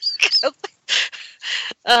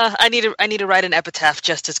 I need to write an epitaph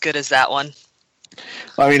just as good as that one.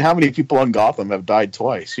 I mean, how many people in Gotham have died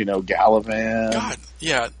twice? Gallivan. God,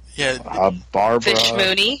 yeah. Barbara. Fish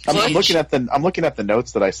Mooney. I'm looking at the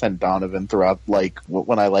notes that I sent Donovan throughout,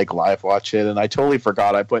 when I live watch it, and I totally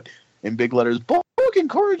forgot. I put in big letters, "Bulk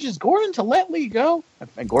encourages Gordon to let Lee go,"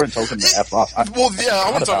 and Gordon told him to f off. I want to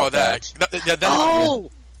talk about that.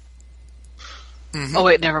 Oh. Mm-hmm. Oh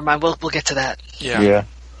wait, never mind. We'll get to that. Yeah.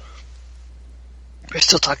 We're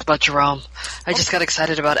still talking about Jerome. I just got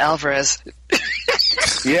excited about Alvarez.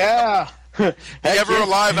 Yeah. Ever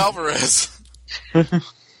alive Alvarez. I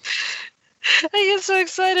get so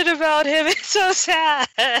excited about him. It's so sad.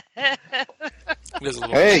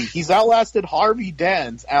 Hey, he's outlasted Harvey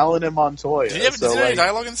Dent, Allen, and Montoya. Did he have any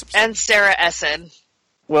dialogue in this episode? And Sarah Essen.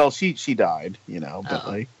 Well, she died,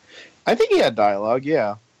 but I think he had dialogue.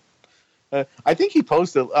 Yeah. I think he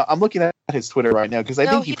posted. I'm looking at his Twitter right now because I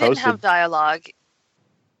think he posted. Didn't have dialogue.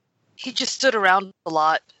 He just stood around a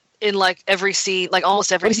lot in every scene,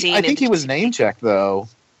 almost every scene. I think he was name checked though.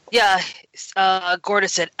 Yeah, Gordon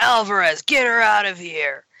said, "Alvarez, get her out of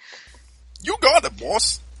here." You got it,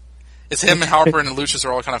 boss. It's him and Harper and Lucius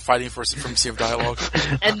are all kind of fighting for supremacy of dialogue.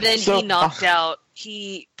 And then he knocked out.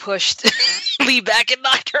 He pushed Lee back and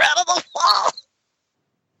knocked her out of the wall.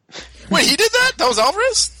 Wait, he did that? That was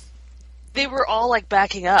Alvarez? They were all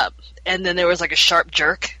backing up, and then there was a sharp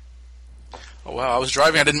jerk. Oh wow! I was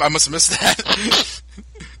driving. I must have missed that.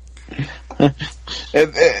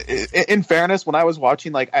 In fairness, when I was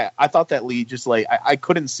watching, I thought that Lee just I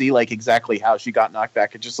couldn't see exactly how she got knocked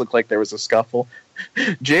back. It just looked like there was a scuffle.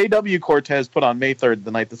 J.W. Cortez put on May 3rd,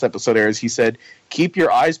 the night this episode airs, he said, "Keep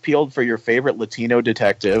your eyes peeled for your favorite Latino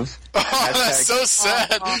detective." Oh, that's so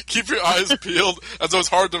sad. Keep your eyes peeled, as though it's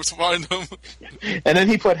hard to find them. And then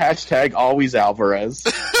he put hashtag always Alvarez.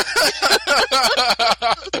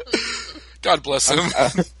 God bless him.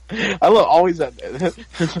 I love always that.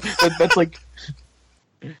 That's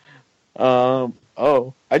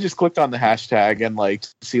I just clicked on the hashtag and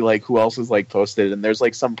see who else is posted, and there's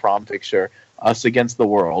some prom picture, us against the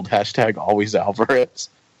world, hashtag always Alvarez.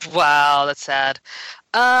 Wow, that's sad.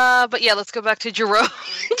 But yeah, let's go back to Jerome.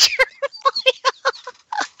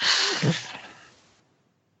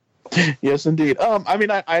 Yes, indeed. I mean,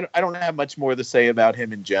 I don't have much more to say about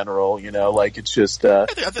him in general. It's just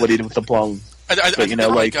what he did with the plum.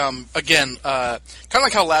 Again, kind of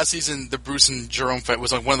like how last season the Bruce and Jerome fight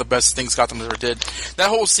was one of the best things Gotham ever did. That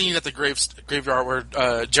whole scene at the graveyard where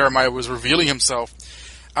Jeremiah was revealing himself,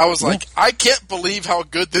 I was like, I can't believe how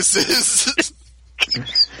good this is.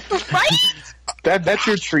 Right? That's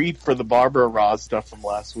your treat for the Barbara Ross stuff from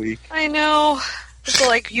last week. I know.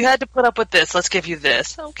 It's you had to put up with this. Let's give you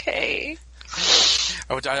this. Okay.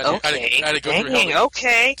 I had to go through hell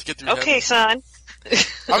to get through okay, son. I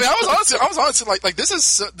mean, I was honestly like this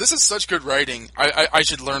is such good writing. I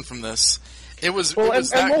should learn from this. It was well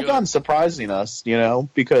good. done surprising us,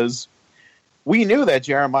 because we knew that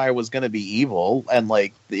Jeremiah was going to be evil and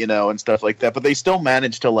and stuff like that, but they still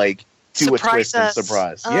managed to do a twist and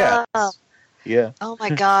surprise. Yeah. Yeah. Oh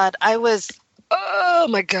my god, I was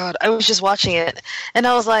just watching it, and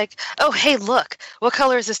I was like, "Oh, hey, look! What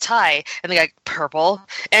color is his tie?" And the guy, purple,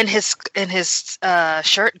 and his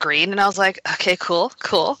shirt green. And I was like, "Okay, cool.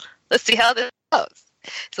 Let's see how this goes."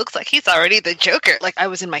 It looks like he's already the Joker. I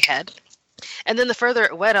was in my head, and then the further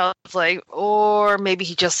it went, I was like, or maybe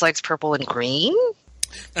he just likes purple and green.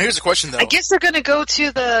 Now here's a question, though. I guess they're gonna go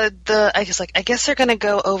to I guess they're gonna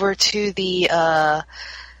go over to the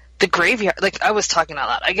graveyard. I was talking out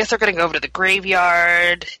loud. I guess they're going to go over to the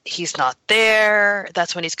graveyard. He's not there.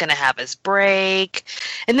 That's when he's going to have his break.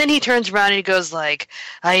 And then he turns around and he goes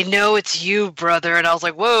 "I know it's you, brother." And I was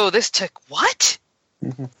like, whoa, this took what?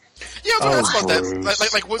 Mm-hmm. Yeah, I was about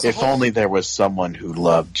that. If only there was someone who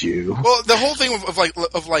loved you. Well, the whole thing of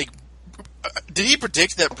did he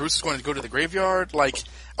predict that Bruce was going to go to the graveyard?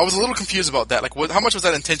 I was a little confused about that. How much was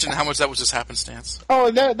that intention and how much that was just happenstance? Oh,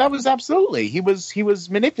 that was absolutely. He was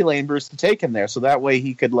manipulating Bruce to take him there, so that way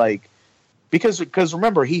he could because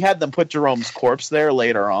remember, he had them put Jerome's corpse there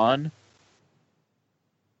later on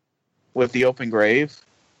with the open grave.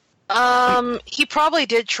 He probably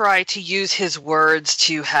did try to use his words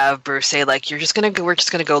to have Bruce say we're just gonna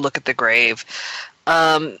go look at the grave.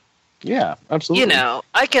 Yeah, absolutely.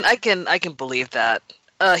 I can believe that.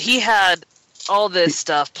 He had all this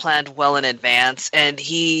stuff planned well in advance, and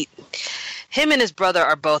him and his brother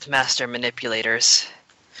are both master manipulators.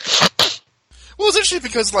 Well, it's interesting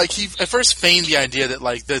because like he at first feigned the idea that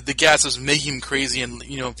like the gas was making him crazy and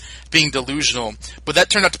being delusional, but that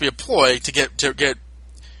turned out to be a ploy to get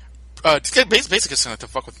basically to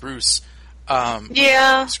fuck with Bruce.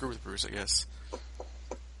 Screw with Bruce, I guess.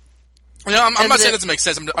 I'm not saying it doesn't make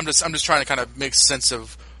sense. I'm just trying to kind of make sense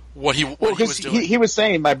of what he was doing. He was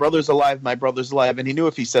saying, "My brother's alive, my brother's alive," and he knew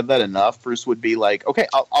if he said that enough, Bruce would be like, "Okay,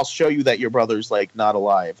 I'll show you that your brother's like not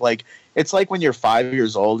alive." Like it's like when you're 5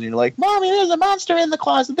 years old and you're like, "Mommy, there's a monster in the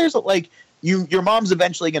closet." Your mom's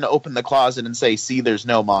eventually going to open the closet and say, "See, there's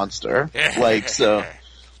no monster." Like so.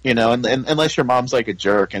 And unless your mom's like a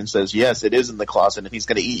jerk and says, "Yes, it is in the closet, and he's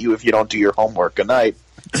going to eat you if you don't do your homework." Good night.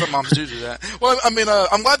 Some moms do that. Well, I mean,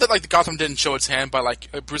 I'm glad that like the Gotham didn't show its hand by like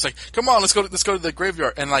Bruce like, "Come on, let's go to the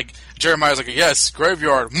graveyard," and like Jeremiah's like, "Yes,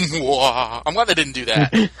 graveyard." I'm glad they didn't do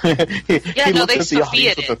that. He looked at the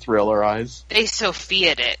audience with the thriller eyes. They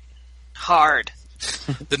Sophia'd it hard.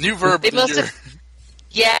 The new verb. Because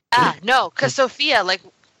Sophia, like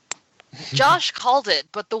Josh called it,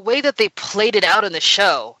 but the way that they played it out in the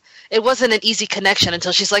show, it wasn't an easy connection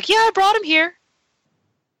until she's like, "Yeah, I brought him here."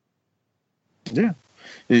 Yeah.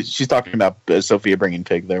 She's talking about Sophia bringing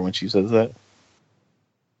Pig there when she says that.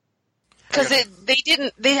 Because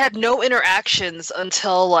they had no interactions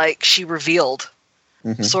until like she revealed,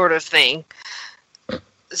 sort of thing.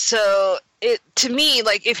 So to me,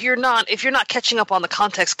 like if you're not catching up on the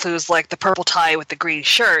context clues, like the purple tie with the green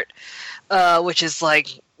shirt, which is like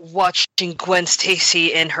watching Gwen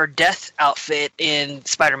Stacy in her death outfit in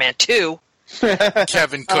Spider-Man 2.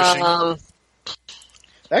 Kevin Cushing.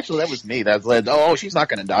 Actually, that was me. That led. Oh, she's not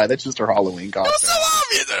going to die. That's just her Halloween costume. That's so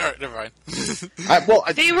obvious. Never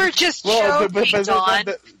mind. They were just joking, Dawn.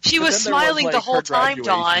 She was smiling the whole time,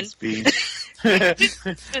 Dawn.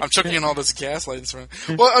 I'm chucking in all this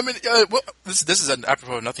gaslighting. Well, I mean, this is an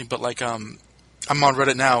apropos of nothing, but like, I'm on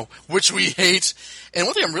Reddit now, which we hate. And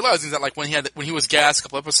one thing I'm realizing is that like when he was gassed a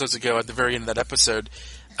couple episodes ago, at the very end of that episode,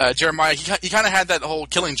 Jeremiah he kind of had that whole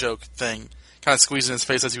killing joke thing, kind of squeezing his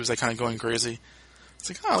face as he was like kind of going crazy. It's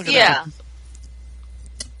like, oh, look at that.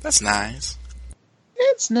 That's nice.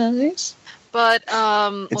 It's nice. But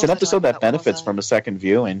it's an episode that benefits from a second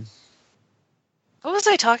viewing. What was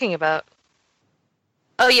I talking about?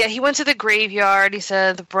 Oh yeah, he went to the graveyard. He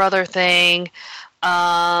said the brother thing,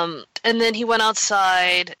 and then he went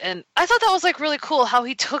outside. And I thought that was like really cool how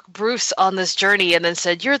he took Bruce on this journey and then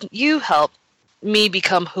said, "You helped me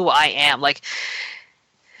become who I am." Like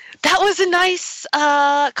that was a nice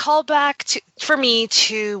callback for me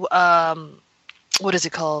to what is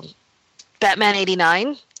it called? Batman 89.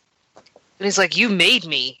 And he's like, "You made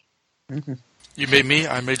me." Mm-hmm. You made me.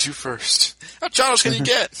 I made you first. How childish can you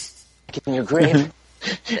get? In your grave.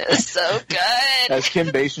 It's so good. As Kim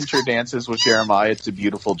Basinger dances with Jeremiah, it's a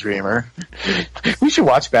beautiful dreamer. We should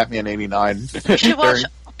watch Batman 89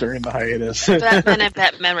 during the hiatus. Batman and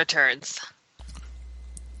Batman Returns.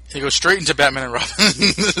 He goes straight into Batman and Robin.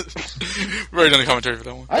 Right on the commentary for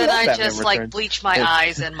that one. Then I just Returns. Like bleach my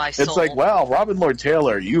eyes and my soul. It's like, wow, Robin Lord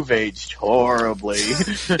Taylor, you've aged horribly.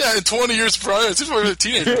 Yeah, 20 years prior, since we were a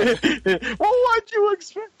teenager. Well, what'd you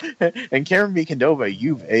expect? And Karen B. Candova,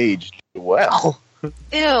 you've aged well.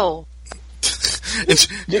 Ew. It's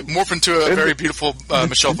morphed into a very beautiful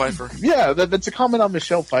Michelle Pfeiffer. Yeah, that's a comment on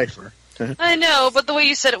Michelle Pfeiffer. I know, but the way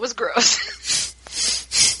you said it was gross.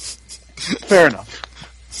 Fair enough.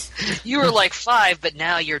 You were like 5, but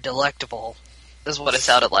now you're delectable, is what it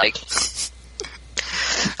sounded like. I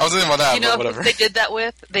was thinking about that, but whatever. They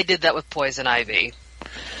did that with Poison Ivy.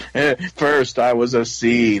 First, I was a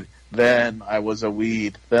seed. Then I was a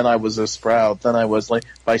weed. Then I was a sprout. Then I was like,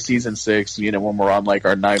 by season 6, when we're on like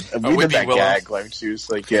our 9th, we did that gag. Like she was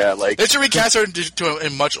like, yeah, like they should recast her to a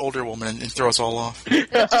much older woman and throw us all off.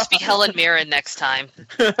 It'll just be Helen Mirren next time.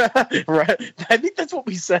 Right? I think that's what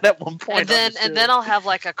we said at one point. And then I'll have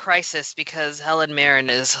like a crisis because Helen Mirren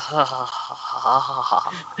is. Do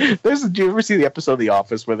you ever see the episode of The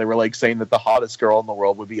Office where they were like saying that the hottest girl in the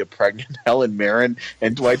world would be a pregnant Helen Mirren,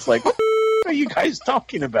 and Dwight's like, "What are you guys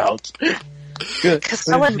talking about?" Because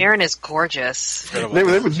Helen Mirren is gorgeous.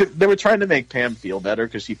 They were trying to make Pam feel better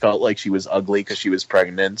because she felt like she was ugly because she was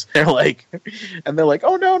pregnant. They're like,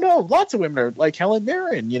 "Oh no, lots of women are like Helen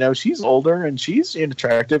Mirren. She's older and she's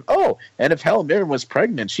attractive. Oh, and if Helen Mirren was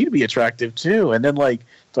pregnant, she'd be attractive too." And then like,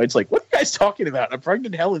 so it's like, "What are you guys talking about? A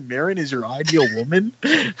pregnant Helen Mirren is your ideal woman?"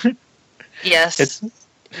 Yes.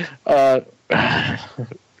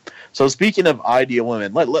 So speaking of ideal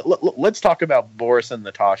women, let's talk about Boris and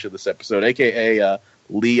Natasha this episode, a.k.a.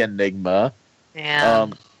 Lee Enigma. Yeah.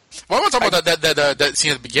 Well, I want to talk about that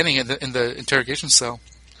scene at the beginning in the interrogation cell.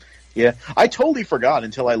 Yeah, I totally forgot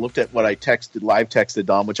until I looked at what I live texted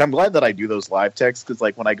Dom, which I'm glad that I do those live texts, because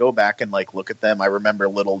like when I go back and like look at them, I remember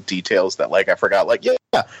little details that like I forgot. Like, yeah,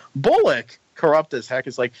 Bullock, corrupt as heck,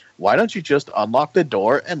 is like, why don't you just unlock the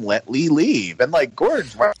door and let Lee leave? And like Gordon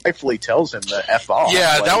rightfully tells him to F off.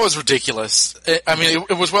 Yeah, like, that was ridiculous. It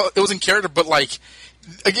was in character, but like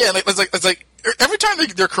again, it's like every time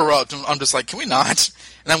they're corrupt, I'm just like, can we not?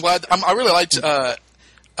 And I'm glad. I really liked.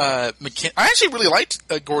 I actually really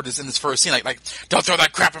liked Gordon in this first scene. Like, don't throw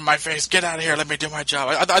that crap in my face. Get out of here. Let me do my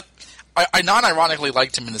job. I non-ironically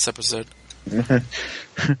liked him in this episode.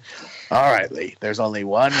 All right, Lee. There's only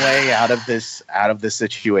one way out of this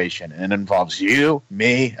situation, and it involves you,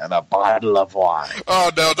 me, and a bottle of wine. Oh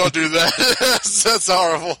no! Don't do that. That's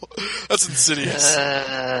horrible. That's insidious.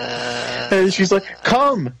 And she's like,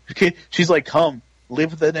 "Come." She's like, "Come.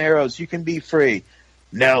 Live the Narrows. You can be free."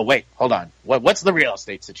 No, wait, hold on. What's the real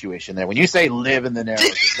estate situation there? When you say live in the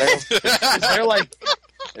Narrows,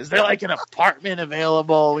 is there like an apartment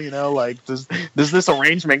available? You know, like does this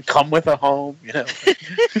arrangement come with a home? You know,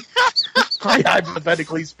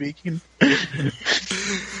 hypothetically speaking.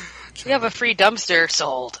 We have a free dumpster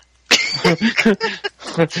sold.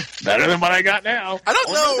 Better than what I got now. I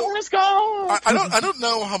don't know. I don't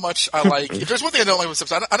know how much I like. If there's one thing I don't like with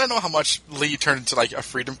this episode, I don't know how much Lee turned into like a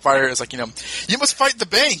freedom fighter. It's like, you must fight the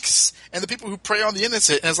banks and the people who prey on the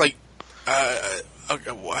innocent. And it's like,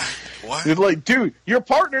 okay, what? You're like, dude, you're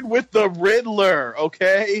partnered with the Riddler,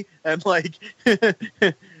 okay? And like,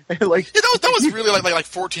 like that was really like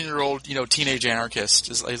 14-year-old teenage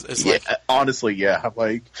anarchist is yeah, like, honestly, yeah,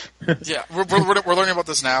 like yeah, we're learning about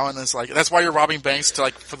this now, and it's like that's why you're robbing banks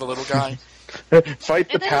for the little guy. Fight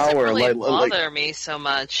the it power. It doesn't really like, bother me so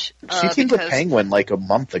much. She teamed with Penguin like a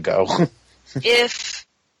month ago. if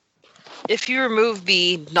you remove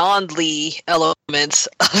the non-Lee elements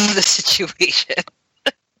of the situation.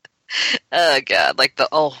 Oh god, like the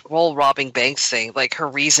whole robbing banks thing, like her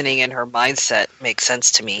reasoning and her mindset makes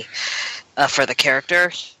sense to me for the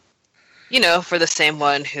character. For the same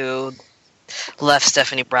one who left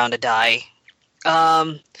Stephanie Brown to die.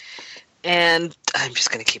 And I'm just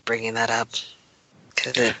going to keep bringing that up.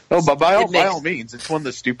 But by all means, it's one of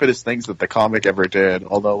the stupidest things that the comic ever did.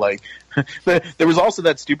 Although, like, there was also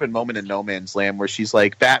that stupid moment in No Man's Land where she's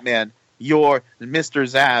like, Batman, you're Mr.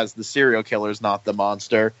 Zsasz, the serial killer, is not the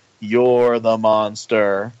monster. You're the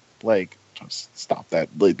monster. Like, just stop that.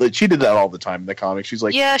 Like, she did that all the time in the comics. She's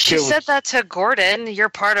like, yeah, she said that to Gordon. You're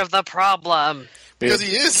part of the problem. Because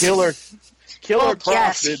he is. Killer Croc,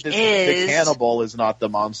 yes, the cannibal is not the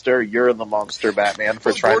monster. You're the monster, Batman,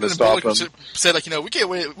 for trying Gordon to stop him. Said like, we get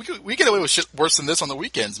away with shit worse than this on the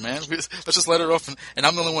weekends, man. Let's just let her off, and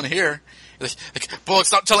I'm the only one here. Like, Bullock,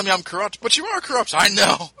 stop telling me I'm corrupt, but you are corrupt. I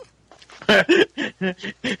know.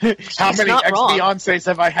 How many ex-fiancés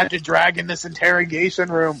have I had to drag in this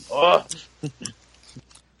interrogation room? Ugh.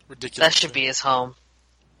 Ridiculous. That should be his home.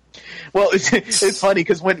 Well, it's funny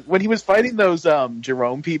because when he was fighting those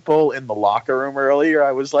Jerome people in the locker room earlier,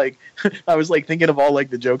 I was like thinking of all like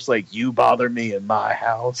the jokes like "you bother me in my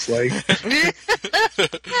house," like.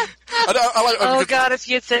 Oh God! If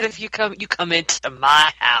you had said you come into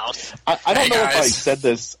my house. I don't know if I said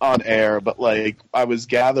this on air, but like I was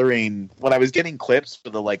gathering when I was getting clips for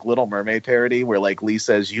the like Little Mermaid parody where like Lee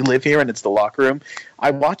says you live here and it's the locker room.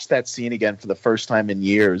 I watched that scene again for the first time in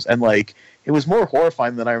years, and like. It was more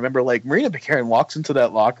horrifying than I remember. Like Marina Baccarin walks into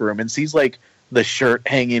that locker room and sees like the shirt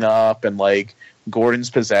hanging up and like Gordon's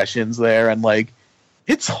possessions there, and like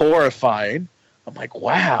it's horrifying. I'm like,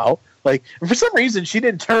 wow. Like for some reason she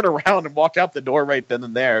didn't turn around and walk out the door right then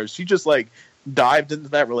and there. She just like dived into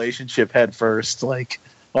that relationship head first. Like,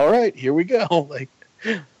 all right, here we go. Like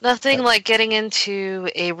nothing like getting into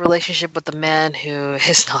a relationship with a man who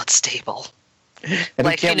is not stable. And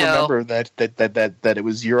like, I can't remember that it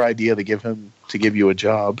was your idea to give you a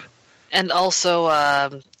job. And also,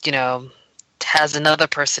 has another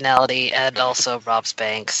personality and also robs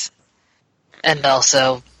banks. And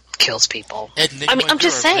also kills people. Enigma, I mean, I'm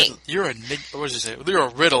just saying. What did you say? You're a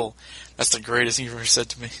riddle. That's the greatest thing you've ever said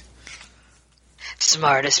to me.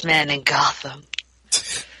 Smartest man in Gotham.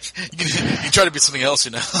 you try to be something else, I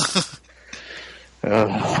don't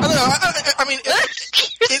know. I mean...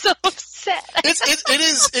 You're so upset.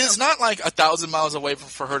 It is not like 1,000 miles away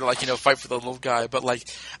for her to like fight for the little guy, but like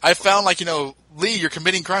I found like Lee, you're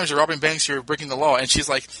committing crimes, you're robbing banks, you're breaking the law, and she's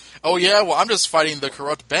like, oh yeah, well I'm just fighting the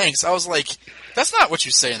corrupt banks. I was like, that's not what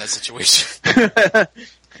you say in that situation.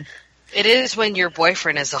 It is when your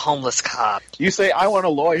boyfriend is a homeless cop. You say, I want a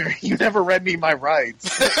lawyer. You never read me my rights.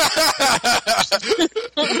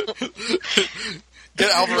 Get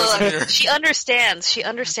Alvarez in here. Look, she understands. She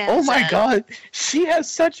understands. Oh my that. God, she has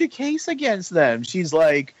such a case against them. She's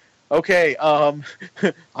like, okay,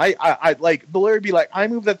 I like the lawyer would be like, I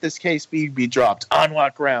move that this case be dropped. On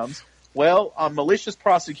what grounds? Well, on malicious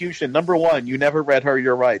prosecution, number one, you never read her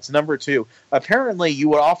your rights. Number two, apparently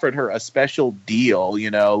you offered her a special deal,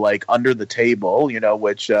 like under the table,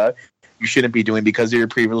 which you shouldn't be doing because of your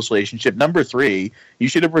previous relationship. Number three, you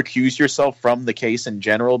should have recused yourself from the case in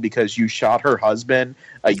general because you shot her husband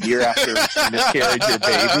a year after she miscarried your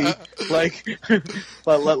baby.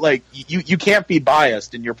 Like, you can't be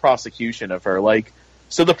biased in your prosecution of her. Like,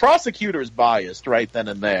 so the prosecutor's biased right then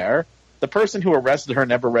and there. The person who arrested her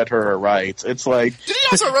never read her rights. It's like... Did he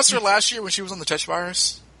also arrest her last year when she was on the Touch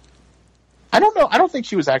virus? I don't know. I don't think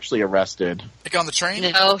she was actually arrested. Like on the train?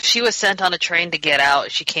 No, she was sent on a train to get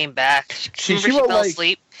out. She came back. She fell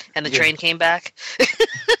asleep, and the train came back.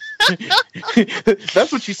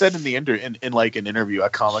 That's what she said in the in like an interview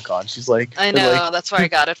at Comic-Con. She's like... I know. That's where I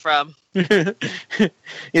got it from.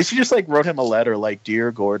 Yeah, she just like wrote him a letter like,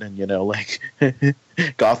 Dear Gordon, like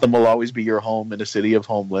Gotham will always be your home in a city of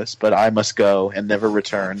homeless, but I must go and never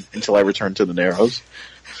return until I return to the Narrows.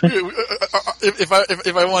 If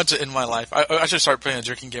I want to end my life, I should start playing a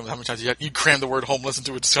drinking game with how many times you cram the word homeless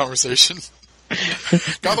into a conversation.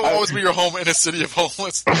 Gotham will always be your home in a city of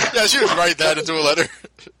homeless. Yeah, she would write that into a letter.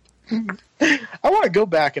 I want to go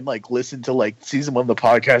back and like listen to like season 1 of the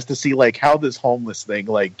podcast to see like how this homeless thing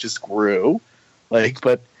like just grew, like.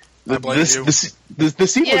 But the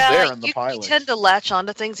scene was there in the pilot. You tend to latch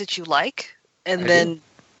onto things that you like, and then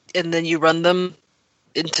you run them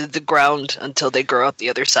into the ground until they grow up the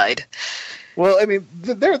other side. Well, I mean,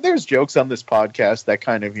 there's jokes on this podcast that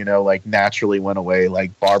kind of like naturally went away,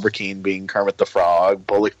 like Barbara Keene being Kermit the Frog,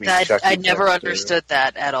 Bullock being Chucky. I never understood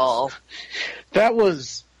that at all. That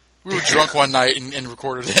was. We were drunk one night and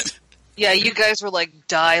recorded it. Yeah, you guys were like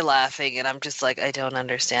die laughing, and I'm just like, I don't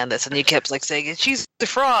understand this. And you kept like saying, she's the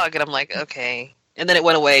frog, and I'm like, okay. And then it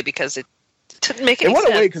went away because it didn't make any sense. It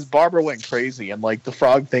went away because Barbara went crazy, and like the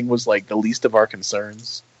frog thing was like the least of our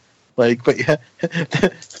concerns. Like, but yeah,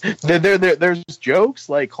 there's jokes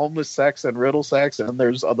like homeless sex and riddle sex, and then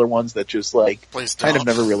there's other ones that just like kind of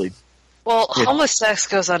never really. Well, homeless sex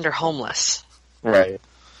goes under homeless, right?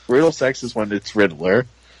 Riddle sex is when it's Riddler.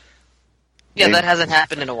 Yeah, that hasn't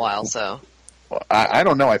happened in a while, so. I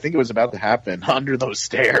don't know. I think it was about to happen under those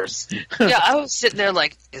stairs. Yeah, I was sitting there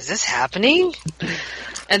like, is this happening?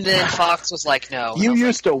 And then Fox was like, no. You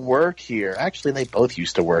used to work here. Actually, they both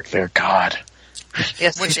used to work there. God.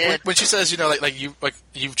 Yes, they did. When she says,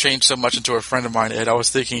 you've changed so much into a friend of mine, Ed, I was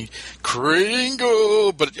thinking, Kringle!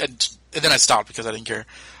 And then I stopped because I didn't care.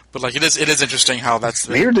 But like, it is interesting how that's...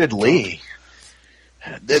 Neither did Lee.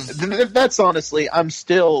 That's honestly, I'm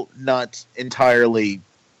still not entirely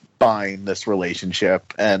buying this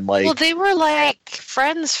relationship, and like. Well, they were like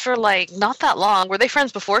friends for like not that long. Were they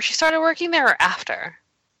friends before she started working there or after?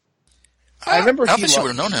 I remember. I don't think she would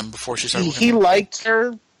have known him before she started. He liked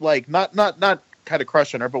her, like not kind of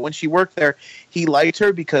crush on her, but when she worked there, he liked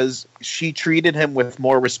her because she treated him with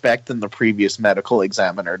more respect than the previous medical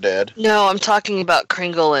examiner did. No, I'm talking about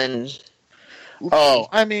Kringle and. Oh,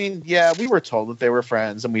 I mean, yeah, we were told that they were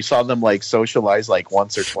friends, and we saw them like socialize like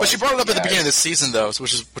once or twice. But she brought it up at the beginning of the season, though,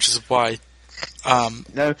 which is why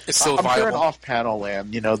it's still I'm viable. sure in off-panel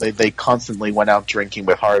land, they constantly went out drinking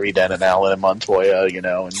with Harvey Dent and Alan and Montoya,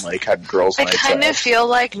 and like had girls' nights out. I kind of feel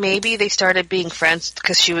like maybe they started being friends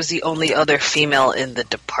because she was the only other female in the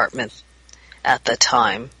department at the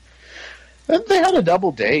time. And they had a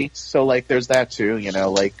double date, so like there's that too,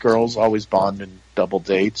 like girls always bond in double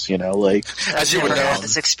dates, like as you would know. Had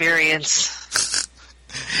this experience.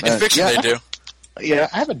 In fiction, they do. Yeah,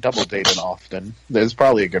 I haven't double dated often. There's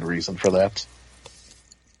probably a good reason for that.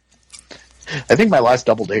 I think my last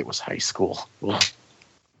double date was high school.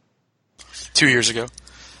 2 years ago.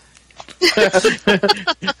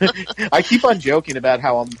 I keep on joking about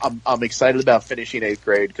how I'm excited about finishing 8th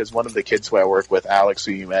grade because one of the kids who I work with, Alex,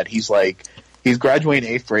 who you met, he's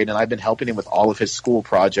graduating 8th grade, and I've been helping him with all of his school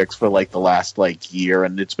projects for like the last like year,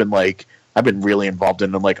 and it's been like I've been really involved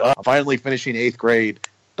in them. Like, I'm finally finishing 8th grade. ...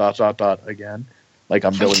 again, like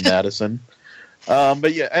I'm Billy Madison.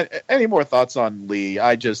 But yeah, any more thoughts on Lee?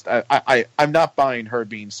 I'm not buying her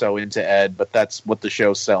being so into Ed, but that's what the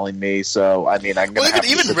show's selling me. So I mean, I'm gonna have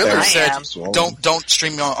even to Riddler said, "Don't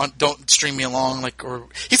stream me along." Like, or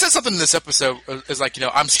he said something in this episode is like,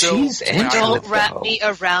 I'm still. Don't wrap me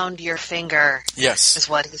around your finger. Yes, is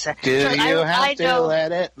what he said. Do you have to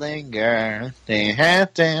let it linger? Do you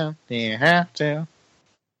have to? Do you have to?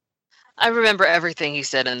 I remember everything he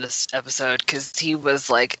said in this episode because he was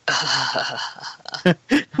like,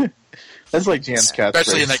 That's like Jan's catchphrase.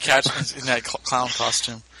 Especially in that clown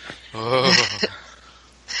costume. Oh.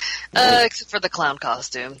 Except for the clown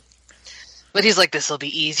costume. But he's like, "This will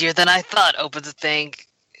be easier than I thought." Opens the thing.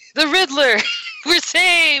 The Riddler! We're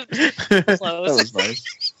saved! That was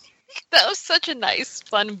nice. That was such a nice,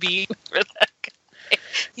 fun beat for that guy.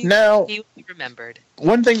 He will be remembered.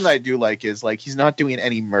 One thing that I do like is, like, he's not doing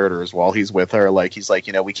any murders while he's with her. Like, he's like,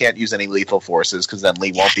 we can't use any lethal forces because then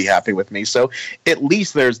Lee won't be happy with me. So at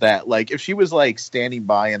least there's that. Like, if she was, like, standing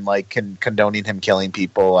by and, like, condoning him killing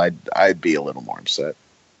people, I'd be a little more upset.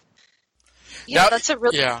 Yeah, that's a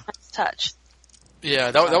really nice touch.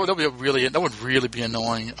 Yeah, that would really be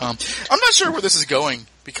annoying. I'm not sure where this is going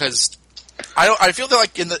because I feel that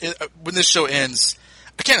like when this show ends,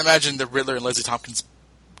 I can't imagine the Riddler and Leslie Tompkins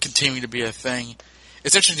continuing to be a thing.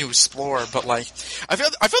 It's interesting to explore, but like I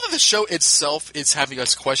feel that the show itself is having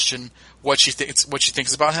us question what she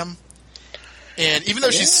thinks about him. And even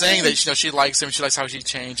though she's saying that she likes him, she likes how he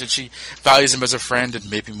changed, and she values him as a friend and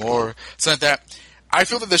maybe more, something like that. I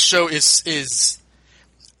feel that the show is.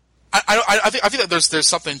 I think that there's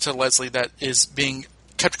something to Leslie that is being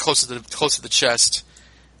kept close to the chest,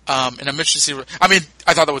 and I'm interested to see. I mean,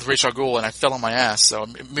 I thought that with Ra's al Ghul, and I fell on my ass, so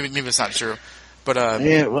maybe it's not true. But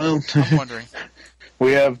I'm wondering.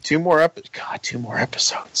 We have 2 more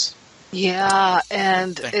episodes. Yeah,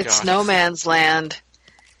 and it's no man's land.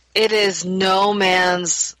 It is no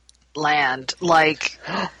man's land. Like,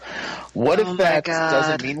 what if that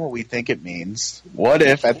doesn't mean what we think it means? What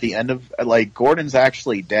if at the end of, like, Gordon's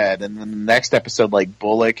actually dead, and then the next episode, like,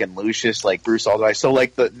 Bullock and Lucius, like, Bruce all die. So,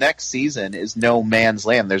 like, the next season is no man's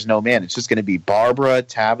land. There's no man. It's just going to be Barbara,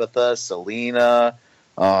 Tabitha, Selena,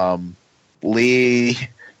 Lee.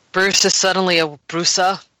 Bruce is suddenly a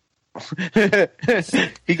Brusa.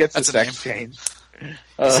 He gets the sex change.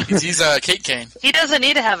 He's Kate Kane. He doesn't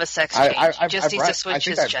need to have a sex change. He just needs to switch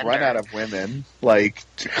his gender. I've run out of women. Like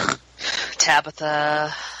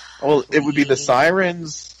Tabitha. Well, it would be the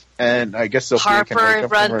Sirens, and I guess Sophia Harper can wake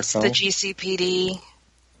up runs from the her GCPD.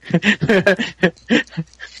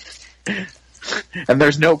 And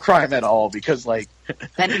there's no crime at all because, like,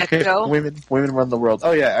 and Echo. women run the world.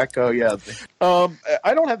 Oh yeah, Echo. Yeah.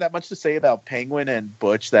 I don't have that much to say about Penguin and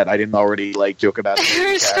Butch that I didn't already like joke about.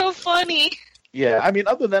 They're so funny. Yeah, I mean,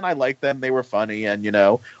 other than I like them, they were funny, and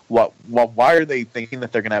why are they thinking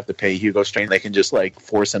that they're gonna have to pay Hugo Strange? They can just like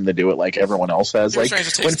force him to do it like everyone else has. Hugo Like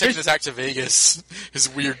Strange is taking us back to Vegas. His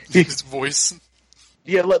voice.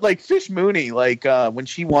 Yeah, like Fish Mooney, like when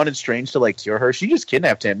she wanted Strange to like cure her, she just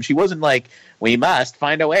kidnapped him. She wasn't like, we must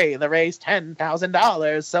find a way to raise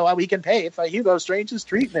 $10,000 so we can pay for Hugo Strange's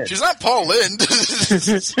treatment. She's not Paul Lynde.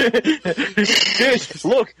 Fish,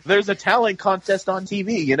 look, there's a talent contest on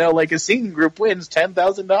TV. Like a singing group wins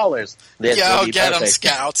 $10,000. Yo, get them,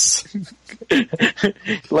 Scouts.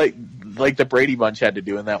 like the Brady Bunch had to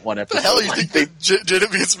do in that one episode. What the hell do you think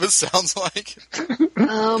Jada Smith sounds like?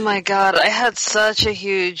 Oh my god, I had such a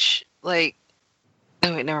huge, like...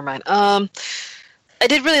 Oh wait, never mind. I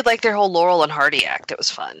did really like their whole Laurel and Hardy act. It was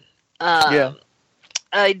fun. Yeah.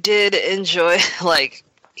 I did enjoy, like,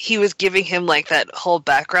 he was giving him, like, that whole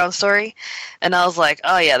background story, and I was like,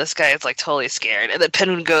 oh yeah, this guy is, like, totally scared. And then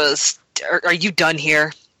Penguin goes, are you done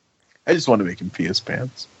here? I just want to make him pee his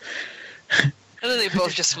pants. And then they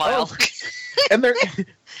both just smile. And they're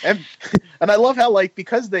and I love how, like,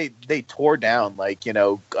 because they tore down, like,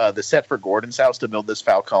 the set for Gordon's house to build this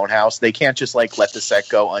Falcone house, they can't just like let the set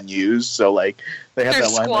go unused. So like they're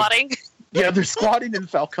that line, squatting. Like, yeah, they're squatting in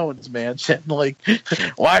Falcone's mansion. Like,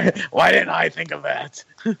 why didn't I think of that?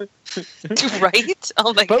 Right?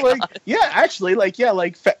 Oh my god! But like, yeah, actually, like, yeah,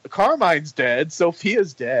 like Carmine's dead,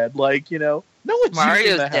 Sophia's dead. Like, no one's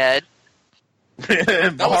Mario's dead.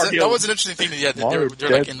 That was an interesting thing. Yeah, they're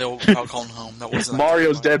like in the Falcone home. That wasn't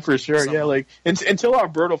Mario's dead for sure. Yeah, like until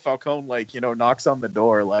Alberto Falcone, like, knocks on the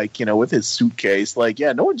door, like, with his suitcase. Like,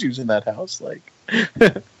 yeah, no one's using that house. Like,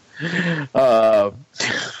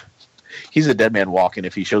 he's a dead man walking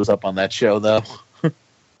if he shows up on that show, though.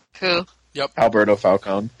 Who? Yep, Alberto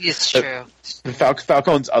Falcone. It's true.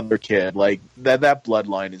 Falcone's other kid, like that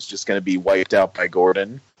bloodline is just going to be wiped out by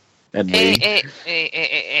Gordon and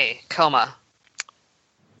Lee. Coma.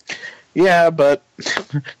 Yeah, but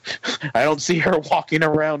I don't see her walking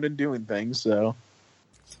around and doing things, so.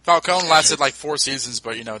 Falcone lasted like 4 seasons,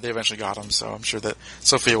 but, they eventually got him, so I'm sure that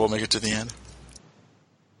Sophia will make it to the end.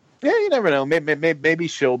 Yeah, you never know. Maybe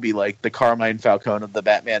she'll be like the Carmine Falcone of the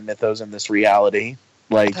Batman mythos in this reality.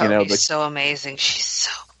 Like, that would be so amazing. She's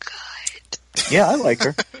so good. Yeah, I like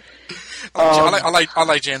her. I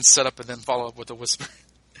like Jan's setup and then follow up with a whisper.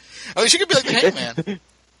 I mean, she could be like the Hangman.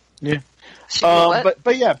 Yeah.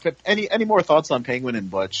 But yeah, but any more thoughts on Penguin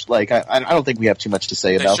and Butch? Like, I don't think we have too much to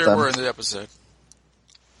say They about sure them. were in the episode.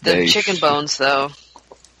 The chicken bones, though.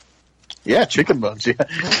 Yeah, chicken bones. Yeah,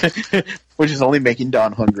 which is only making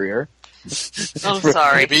Don hungrier. I'm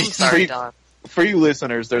sorry. Maybe. I'm sorry, Don. For you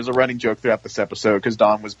listeners, there's a running joke throughout this episode because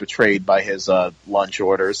Don was betrayed by his lunch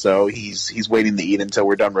order, so he's waiting to eat until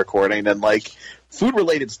we're done recording, and like food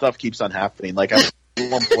related stuff keeps on happening. Like at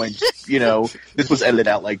one point, this was edited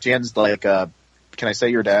out. Like Jan's like, can I say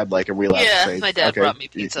your dad? Like, are we allowed to say? My dad brought me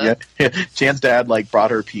pizza. Yeah. Jan's dad like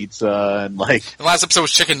brought her pizza and like. The last episode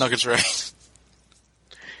was chicken nuggets, right?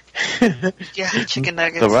 Yeah, chicken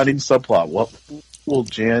nuggets. The running subplot. What will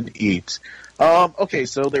Jan eat? Okay,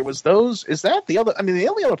 so there was those. Is that the other? I mean, the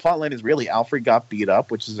only other plot line is really Alfred got beat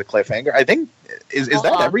up, which is a cliffhanger. I think is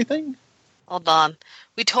that everything? Hold on.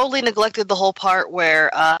 We totally neglected the whole part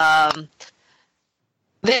where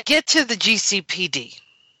they get to the GCPD.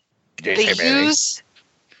 They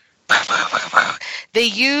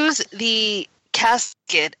use the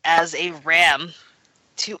casket as a ram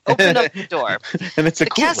to open up the door. And it's the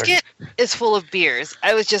casket is full of beers.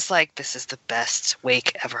 I was just like, this is the best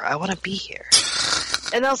wake ever. I want to be here.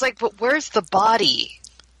 And I was like, but where's the body?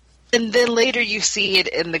 And then later you see it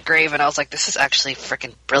in the grave, and I was like, this is actually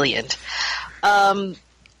freaking brilliant.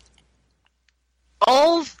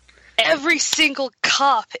 Every single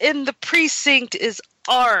cop in the precinct is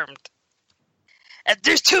armed. And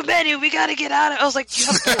there's too many. We got to get out of it. I was like,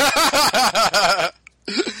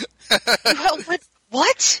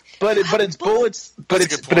 what? But it's bullets. But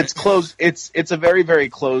it's closed. It's a very, very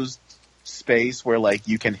closed space where like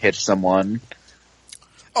you can hit someone.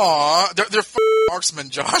 Aw, they're marksmen,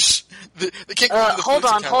 Josh. They can't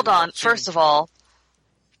hold on. First of all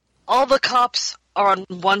the cops are on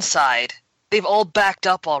one side. They've all backed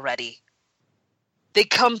up already. They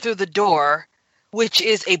come through the door, which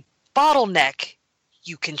is a bottleneck.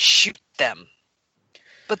 You can shoot them.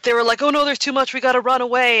 But they were like, oh no, there's too much, we gotta run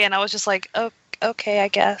away. And I was just like, oh, okay, I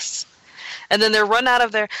guess. And then they run out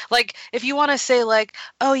of there. Like, if you want to say like,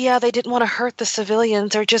 oh yeah, they didn't want to hurt the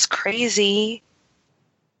civilians, they're just crazy.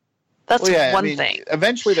 That's one thing.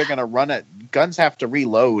 Eventually they're gonna run it. Guns have to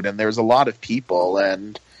reload, and there's a lot of people,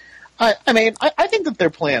 and I think that their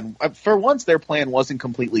plan, for once, their plan wasn't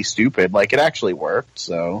completely stupid. Like, it actually worked.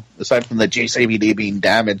 So, aside from the GCVD being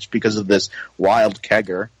damaged because of this wild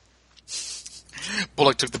kegger.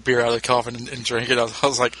 Bullock took the beer out of the coffin and drank it. I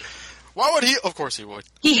was like, why would he? Of course he would.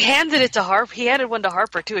 He handed it to Harper. He handed one to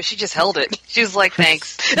Harper, too, and she just held it. She was like,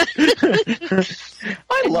 thanks.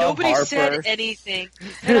 I love nobody Harper. said anything.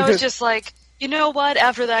 And I was just like, you know what?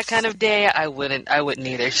 After that kind of day, I wouldn't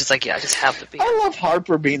either. She's like, yeah, just have the beer. I love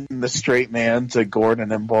Harper being the straight man to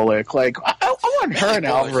Gordon and Bullock. Like, I want her and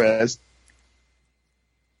Alvarez.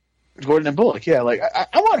 Gordon and Bullock, yeah. Like,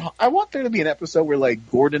 I want there to be an episode where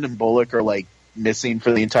like Gordon and Bullock are like missing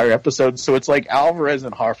for the entire episode. So it's like Alvarez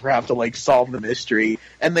and Harper have to like solve the mystery,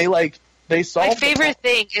 and they solve. My favorite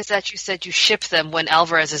thing is that you said you ship them when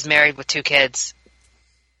Alvarez is married with 2 kids.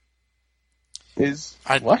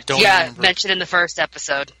 What? Mentioned in the first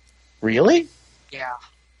episode. Really? Yeah.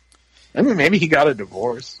 I mean, maybe he got a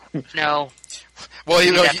divorce. No. Well, he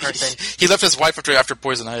left his wife after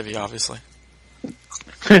Poison Ivy, obviously.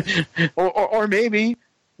 or maybe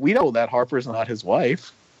we know that Harper's not his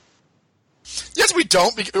wife. Yes, we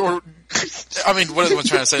don't. I mean, what is one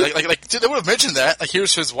trying to say? Like they would have mentioned that. Like,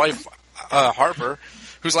 here's his wife, Harper,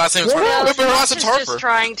 whose last name is Harper. Just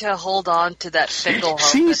trying to hold on to that fickle hope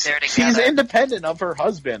that they're together. She's independent of her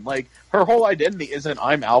husband. Like, her whole identity isn't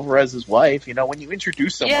I'm Alvarez's wife. You know, when you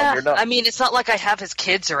introduce someone, you're not. I mean, it's not like I have his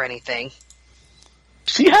kids or anything.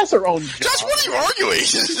 She has her own job. Josh, what are you arguing?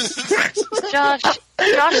 Josh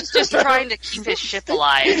is just trying to keep his ship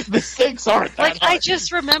alive. The stakes aren't that high. I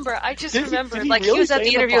just remember, Did like, really he was at the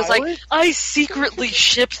interview, pilot? was like, I secretly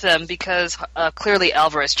shipped them because clearly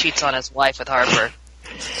Alvarez cheats on his wife with Harper.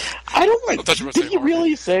 I don't like. Did he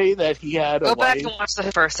really say that he had a wife? Go back and watch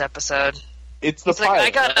the first episode. It's the pilot,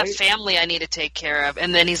 like, I got right? a family I need to take care of.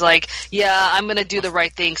 And then he's like, yeah, I'm going to do the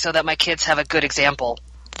right thing so that my kids have a good example.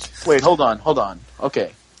 Wait, hold on.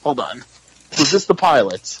 Okay, hold on. Was this the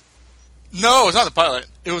pilot? No, it's not the pilot.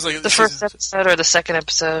 It was like the first episode or the second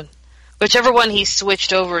episode, whichever one he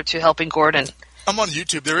switched over to helping Gordon. I'm on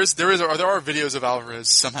YouTube. There are videos of Alvarez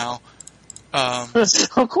somehow.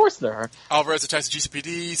 Of course there are. Alvarez attacks the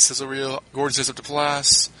GCPD. Sizzle reel. Gordon says up to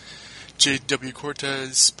Plas. J.W.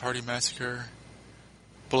 Cortez. Party massacre.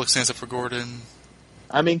 Bullock stands up for Gordon.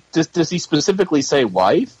 I mean, does he specifically say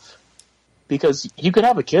wife? Because you could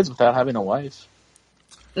have a kid without having a wife.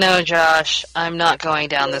 No, Josh, I'm not going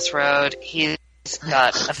down this road. He's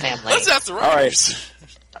got a family. Let's ask the writers.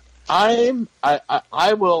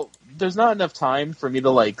 I will. There's not enough time for me to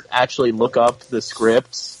like actually look up the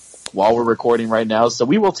scripts while we're recording right now, so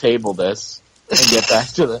we will table this and get back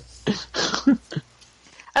to the.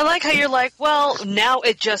 I like how you're like, well, now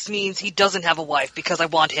it just means he doesn't have a wife because I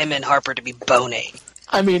want him and Harper to be boning.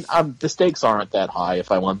 I mean, the stakes aren't that high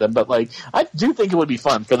if I want them, but like, I do think it would be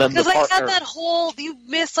fun for them to partner. Because I partner. had that whole, you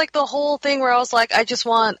missed like the whole thing where I was like, I just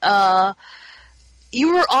want,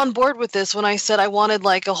 you were on board with this when I said I wanted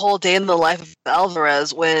like a whole day in the life of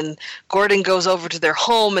Alvarez when Gordon goes over to their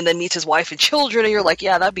home and then meets his wife and children, and you're like,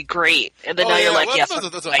 yeah, that'd be great. And then you're like, yeah,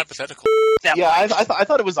 that's a hypothetical. Yeah, I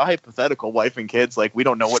thought it was a hypothetical wife and kids. Like, we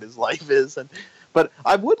don't know what his life is. But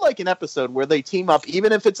I would like an episode where they team up,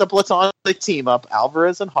 even if it's a platonic team up,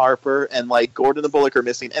 Alvarez and Harper, and like Gordon and Bullock are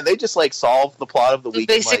missing, and they just like solve the plot of the week.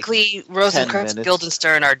 Basically, in, like, Rosencrantz and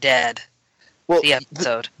Guildenstern are dead. Well, the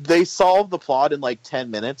episode. They solve the plot in like 10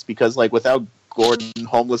 minutes because like without Gordon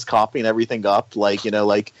homeless copying everything up, like, you know,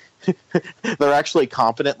 like they're actually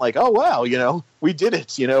competent. Like, oh wow, you know, we did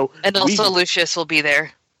it. You know, and also Lucius will be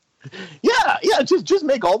there. Yeah. Just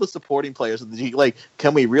make all the supporting players of the G. Like,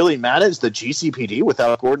 can we really manage the GCPD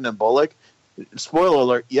without Gordon and Bullock? Spoiler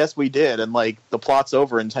alert: yes, we did. And like the plot's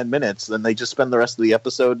over in 10 minutes, and they just spend the rest of the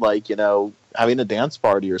episode like, you know, having a dance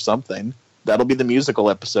party or something. That'll be the musical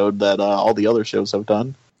episode that all the other shows have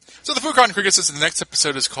done. So the Food Cotton Cricket says the next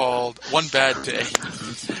episode is called One Bad Day.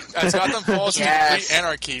 As Gotham falls into complete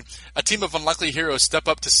anarchy, a team of unlikely heroes step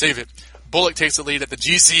up to save it. Bullock takes the lead at the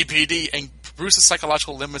GCPD, and Bruce's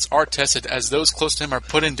psychological limits are tested as those close to him are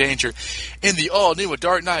put in danger. In the all-new A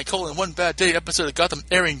Dark Knight, One Bad Day episode of Gotham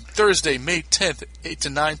airing Thursday, May 10th, 8 to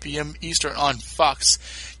 9 p.m. Eastern on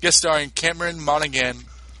Fox. Guest starring Cameron Monaghan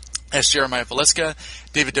as Jeremiah Valeska,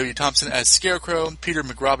 David W. Thompson as Scarecrow, Peter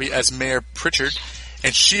McRobbie as Mayor Pritchard,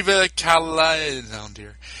 and Shiva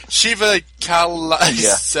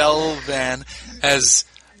Selvan as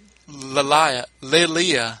Lelia.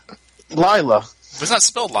 Lila. But it's not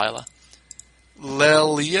spelled Lila.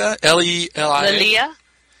 Lelia? L-E-L-I-A? Lelia.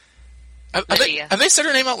 Have they said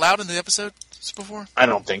her name out loud in the episode before? I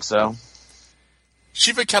don't think so.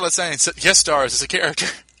 Shiva Kalasan guest stars as a character.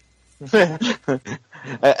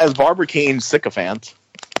 As Barbara Keane's sycophant.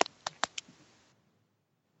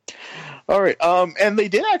 All right, and they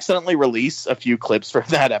did accidentally release a few clips from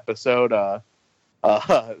that episode.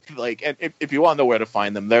 Like, and if you want to know where to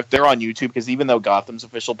find them, they're on YouTube, because even though Gotham's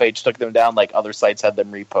official page took them down, like other sites had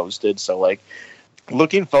them reposted. So, like,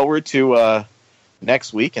 looking forward to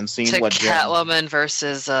next week and seeing what Catwoman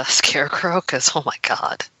versus Scarecrow. Because oh my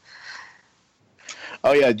god!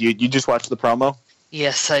 Oh yeah, you just watched the promo?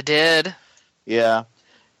 Yes, I did. Yeah.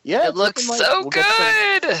 It looks like so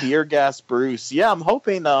good. Tear gas Bruce. Yeah, I'm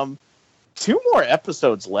hoping 2 more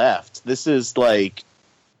episodes left. This is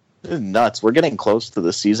nuts. We're getting close to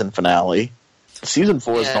the season finale. Season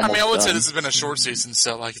 4 is almost I would say done. this has been a short season,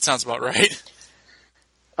 so like it sounds about right.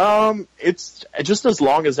 It's just as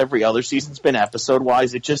long as every other season's been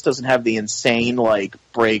episode-wise. It just doesn't have the insane like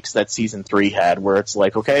breaks that season 3 had, where it's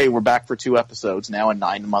like, okay, we're back for 2 episodes, now a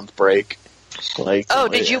 9-month break. Like,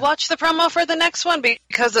 did you watch the promo for the next one?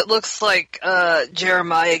 Because it looks like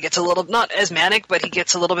Jeremiah gets a little, not as manic, but he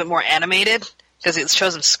gets a little bit more animated because it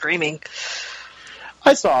shows him screaming.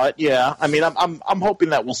 I saw it. Yeah, I mean, I'm hoping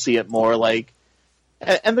that we'll see it more. Like,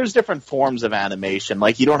 and there's different forms of animation.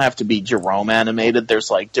 Like, you don't have to be Jerome animated.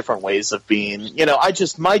 There's like different ways of being. You know,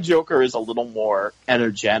 my Joker is a little more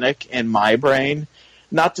energetic in my brain.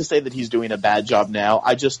 Not to say that he's doing a bad job now.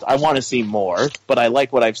 I want to see more, but I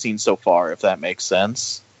like what I've seen so far, if that makes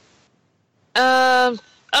sense. I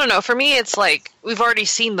don't know. For me, it's like, we've already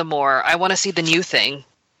seen the more. I want to see the new thing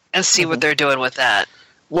and see what they're doing with that.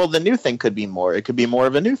 Well, the new thing could be more. It could be more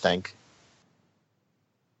of a new thing.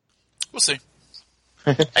 We'll see.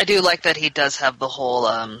 I do like that he does have the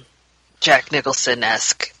whole Jack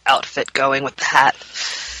Nicholson-esque outfit going with the hat.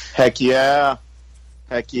 Heck yeah.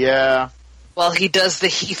 Heck yeah. Well, he does the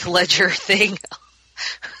Heath Ledger thing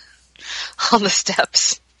on the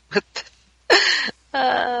steps.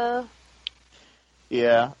 Yeah.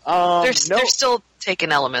 They're still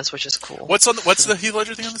taking elements, which is cool. What's the Heath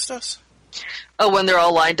Ledger thing on the steps? Oh, when they're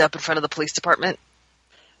all lined up in front of the police department?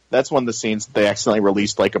 That's one of the scenes that they accidentally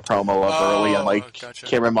released like a promo of early, and like gotcha.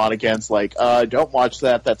 Cameron Monaghan's like, don't watch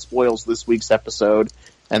that. That spoils this week's episode,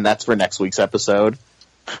 and that's for next week's episode.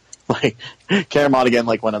 Like, Cameron Monaghan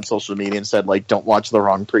like went on social media and said like, don't watch the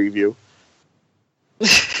wrong preview.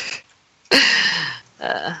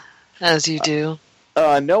 As you do.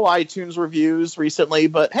 No iTunes reviews recently,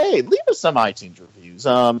 but hey, leave us some iTunes reviews.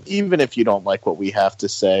 Even if you don't like what we have to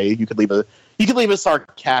say, you could leave a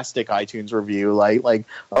sarcastic iTunes review, like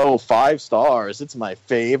 5 stars. It's my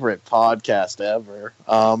favorite podcast ever.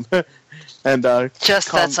 And that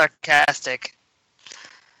sarcastic.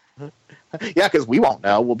 Yeah, because we won't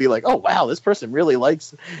know. We'll be like, oh wow, this person really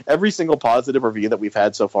likes every single positive review that we've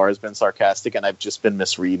had so far has been sarcastic, and I've just been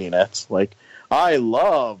misreading it. Like, I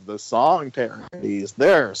love the song parodies.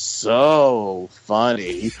 They're so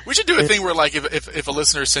funny. We should do a thing where, like, if a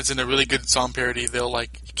listener sends in a really good song parody, they'll,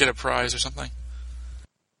 like, get a prize or something.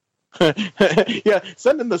 Yeah,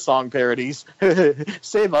 send in the song parodies.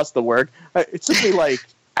 Save us the work. It took me, like,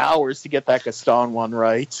 hours to get that Gaston one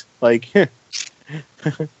right. Like,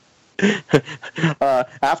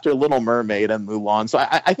 after Little Mermaid and Mulan. So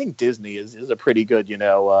I think Disney is a pretty good,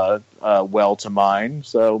 well to mine.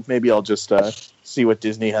 So maybe I'll just see what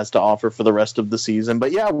Disney has to offer for the rest of the season.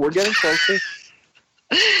 But yeah, we're getting closer.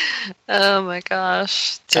 Oh my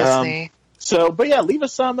gosh, Disney. But yeah, leave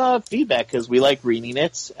us some feedback because we like reading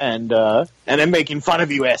it and then making fun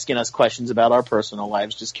of you asking us questions about our personal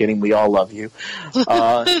lives. Just kidding, we all love you.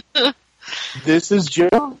 This is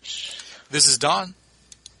Josh. This is Don.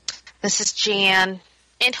 This is Jan.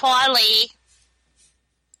 And Holly.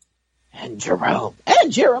 And Jerome.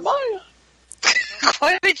 And Jeremiah.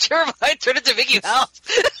 Why did Jeremiah turn into Mickey Mouse?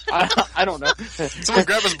 I don't know. Someone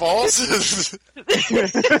grab his balls?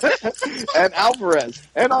 And Alvarez.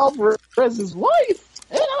 And Alvarez's wife.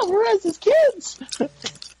 And Alvarez's kids. And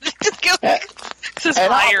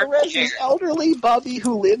Alvarez's elderly Bubby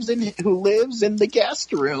who lives in the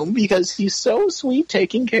guest room because he's so sweet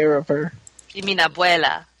taking care of her. You mean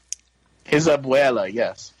abuela? His abuela,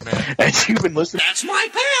 yes. Man. And you've been listening. That's my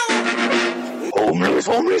pal!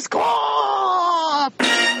 Homer's gone!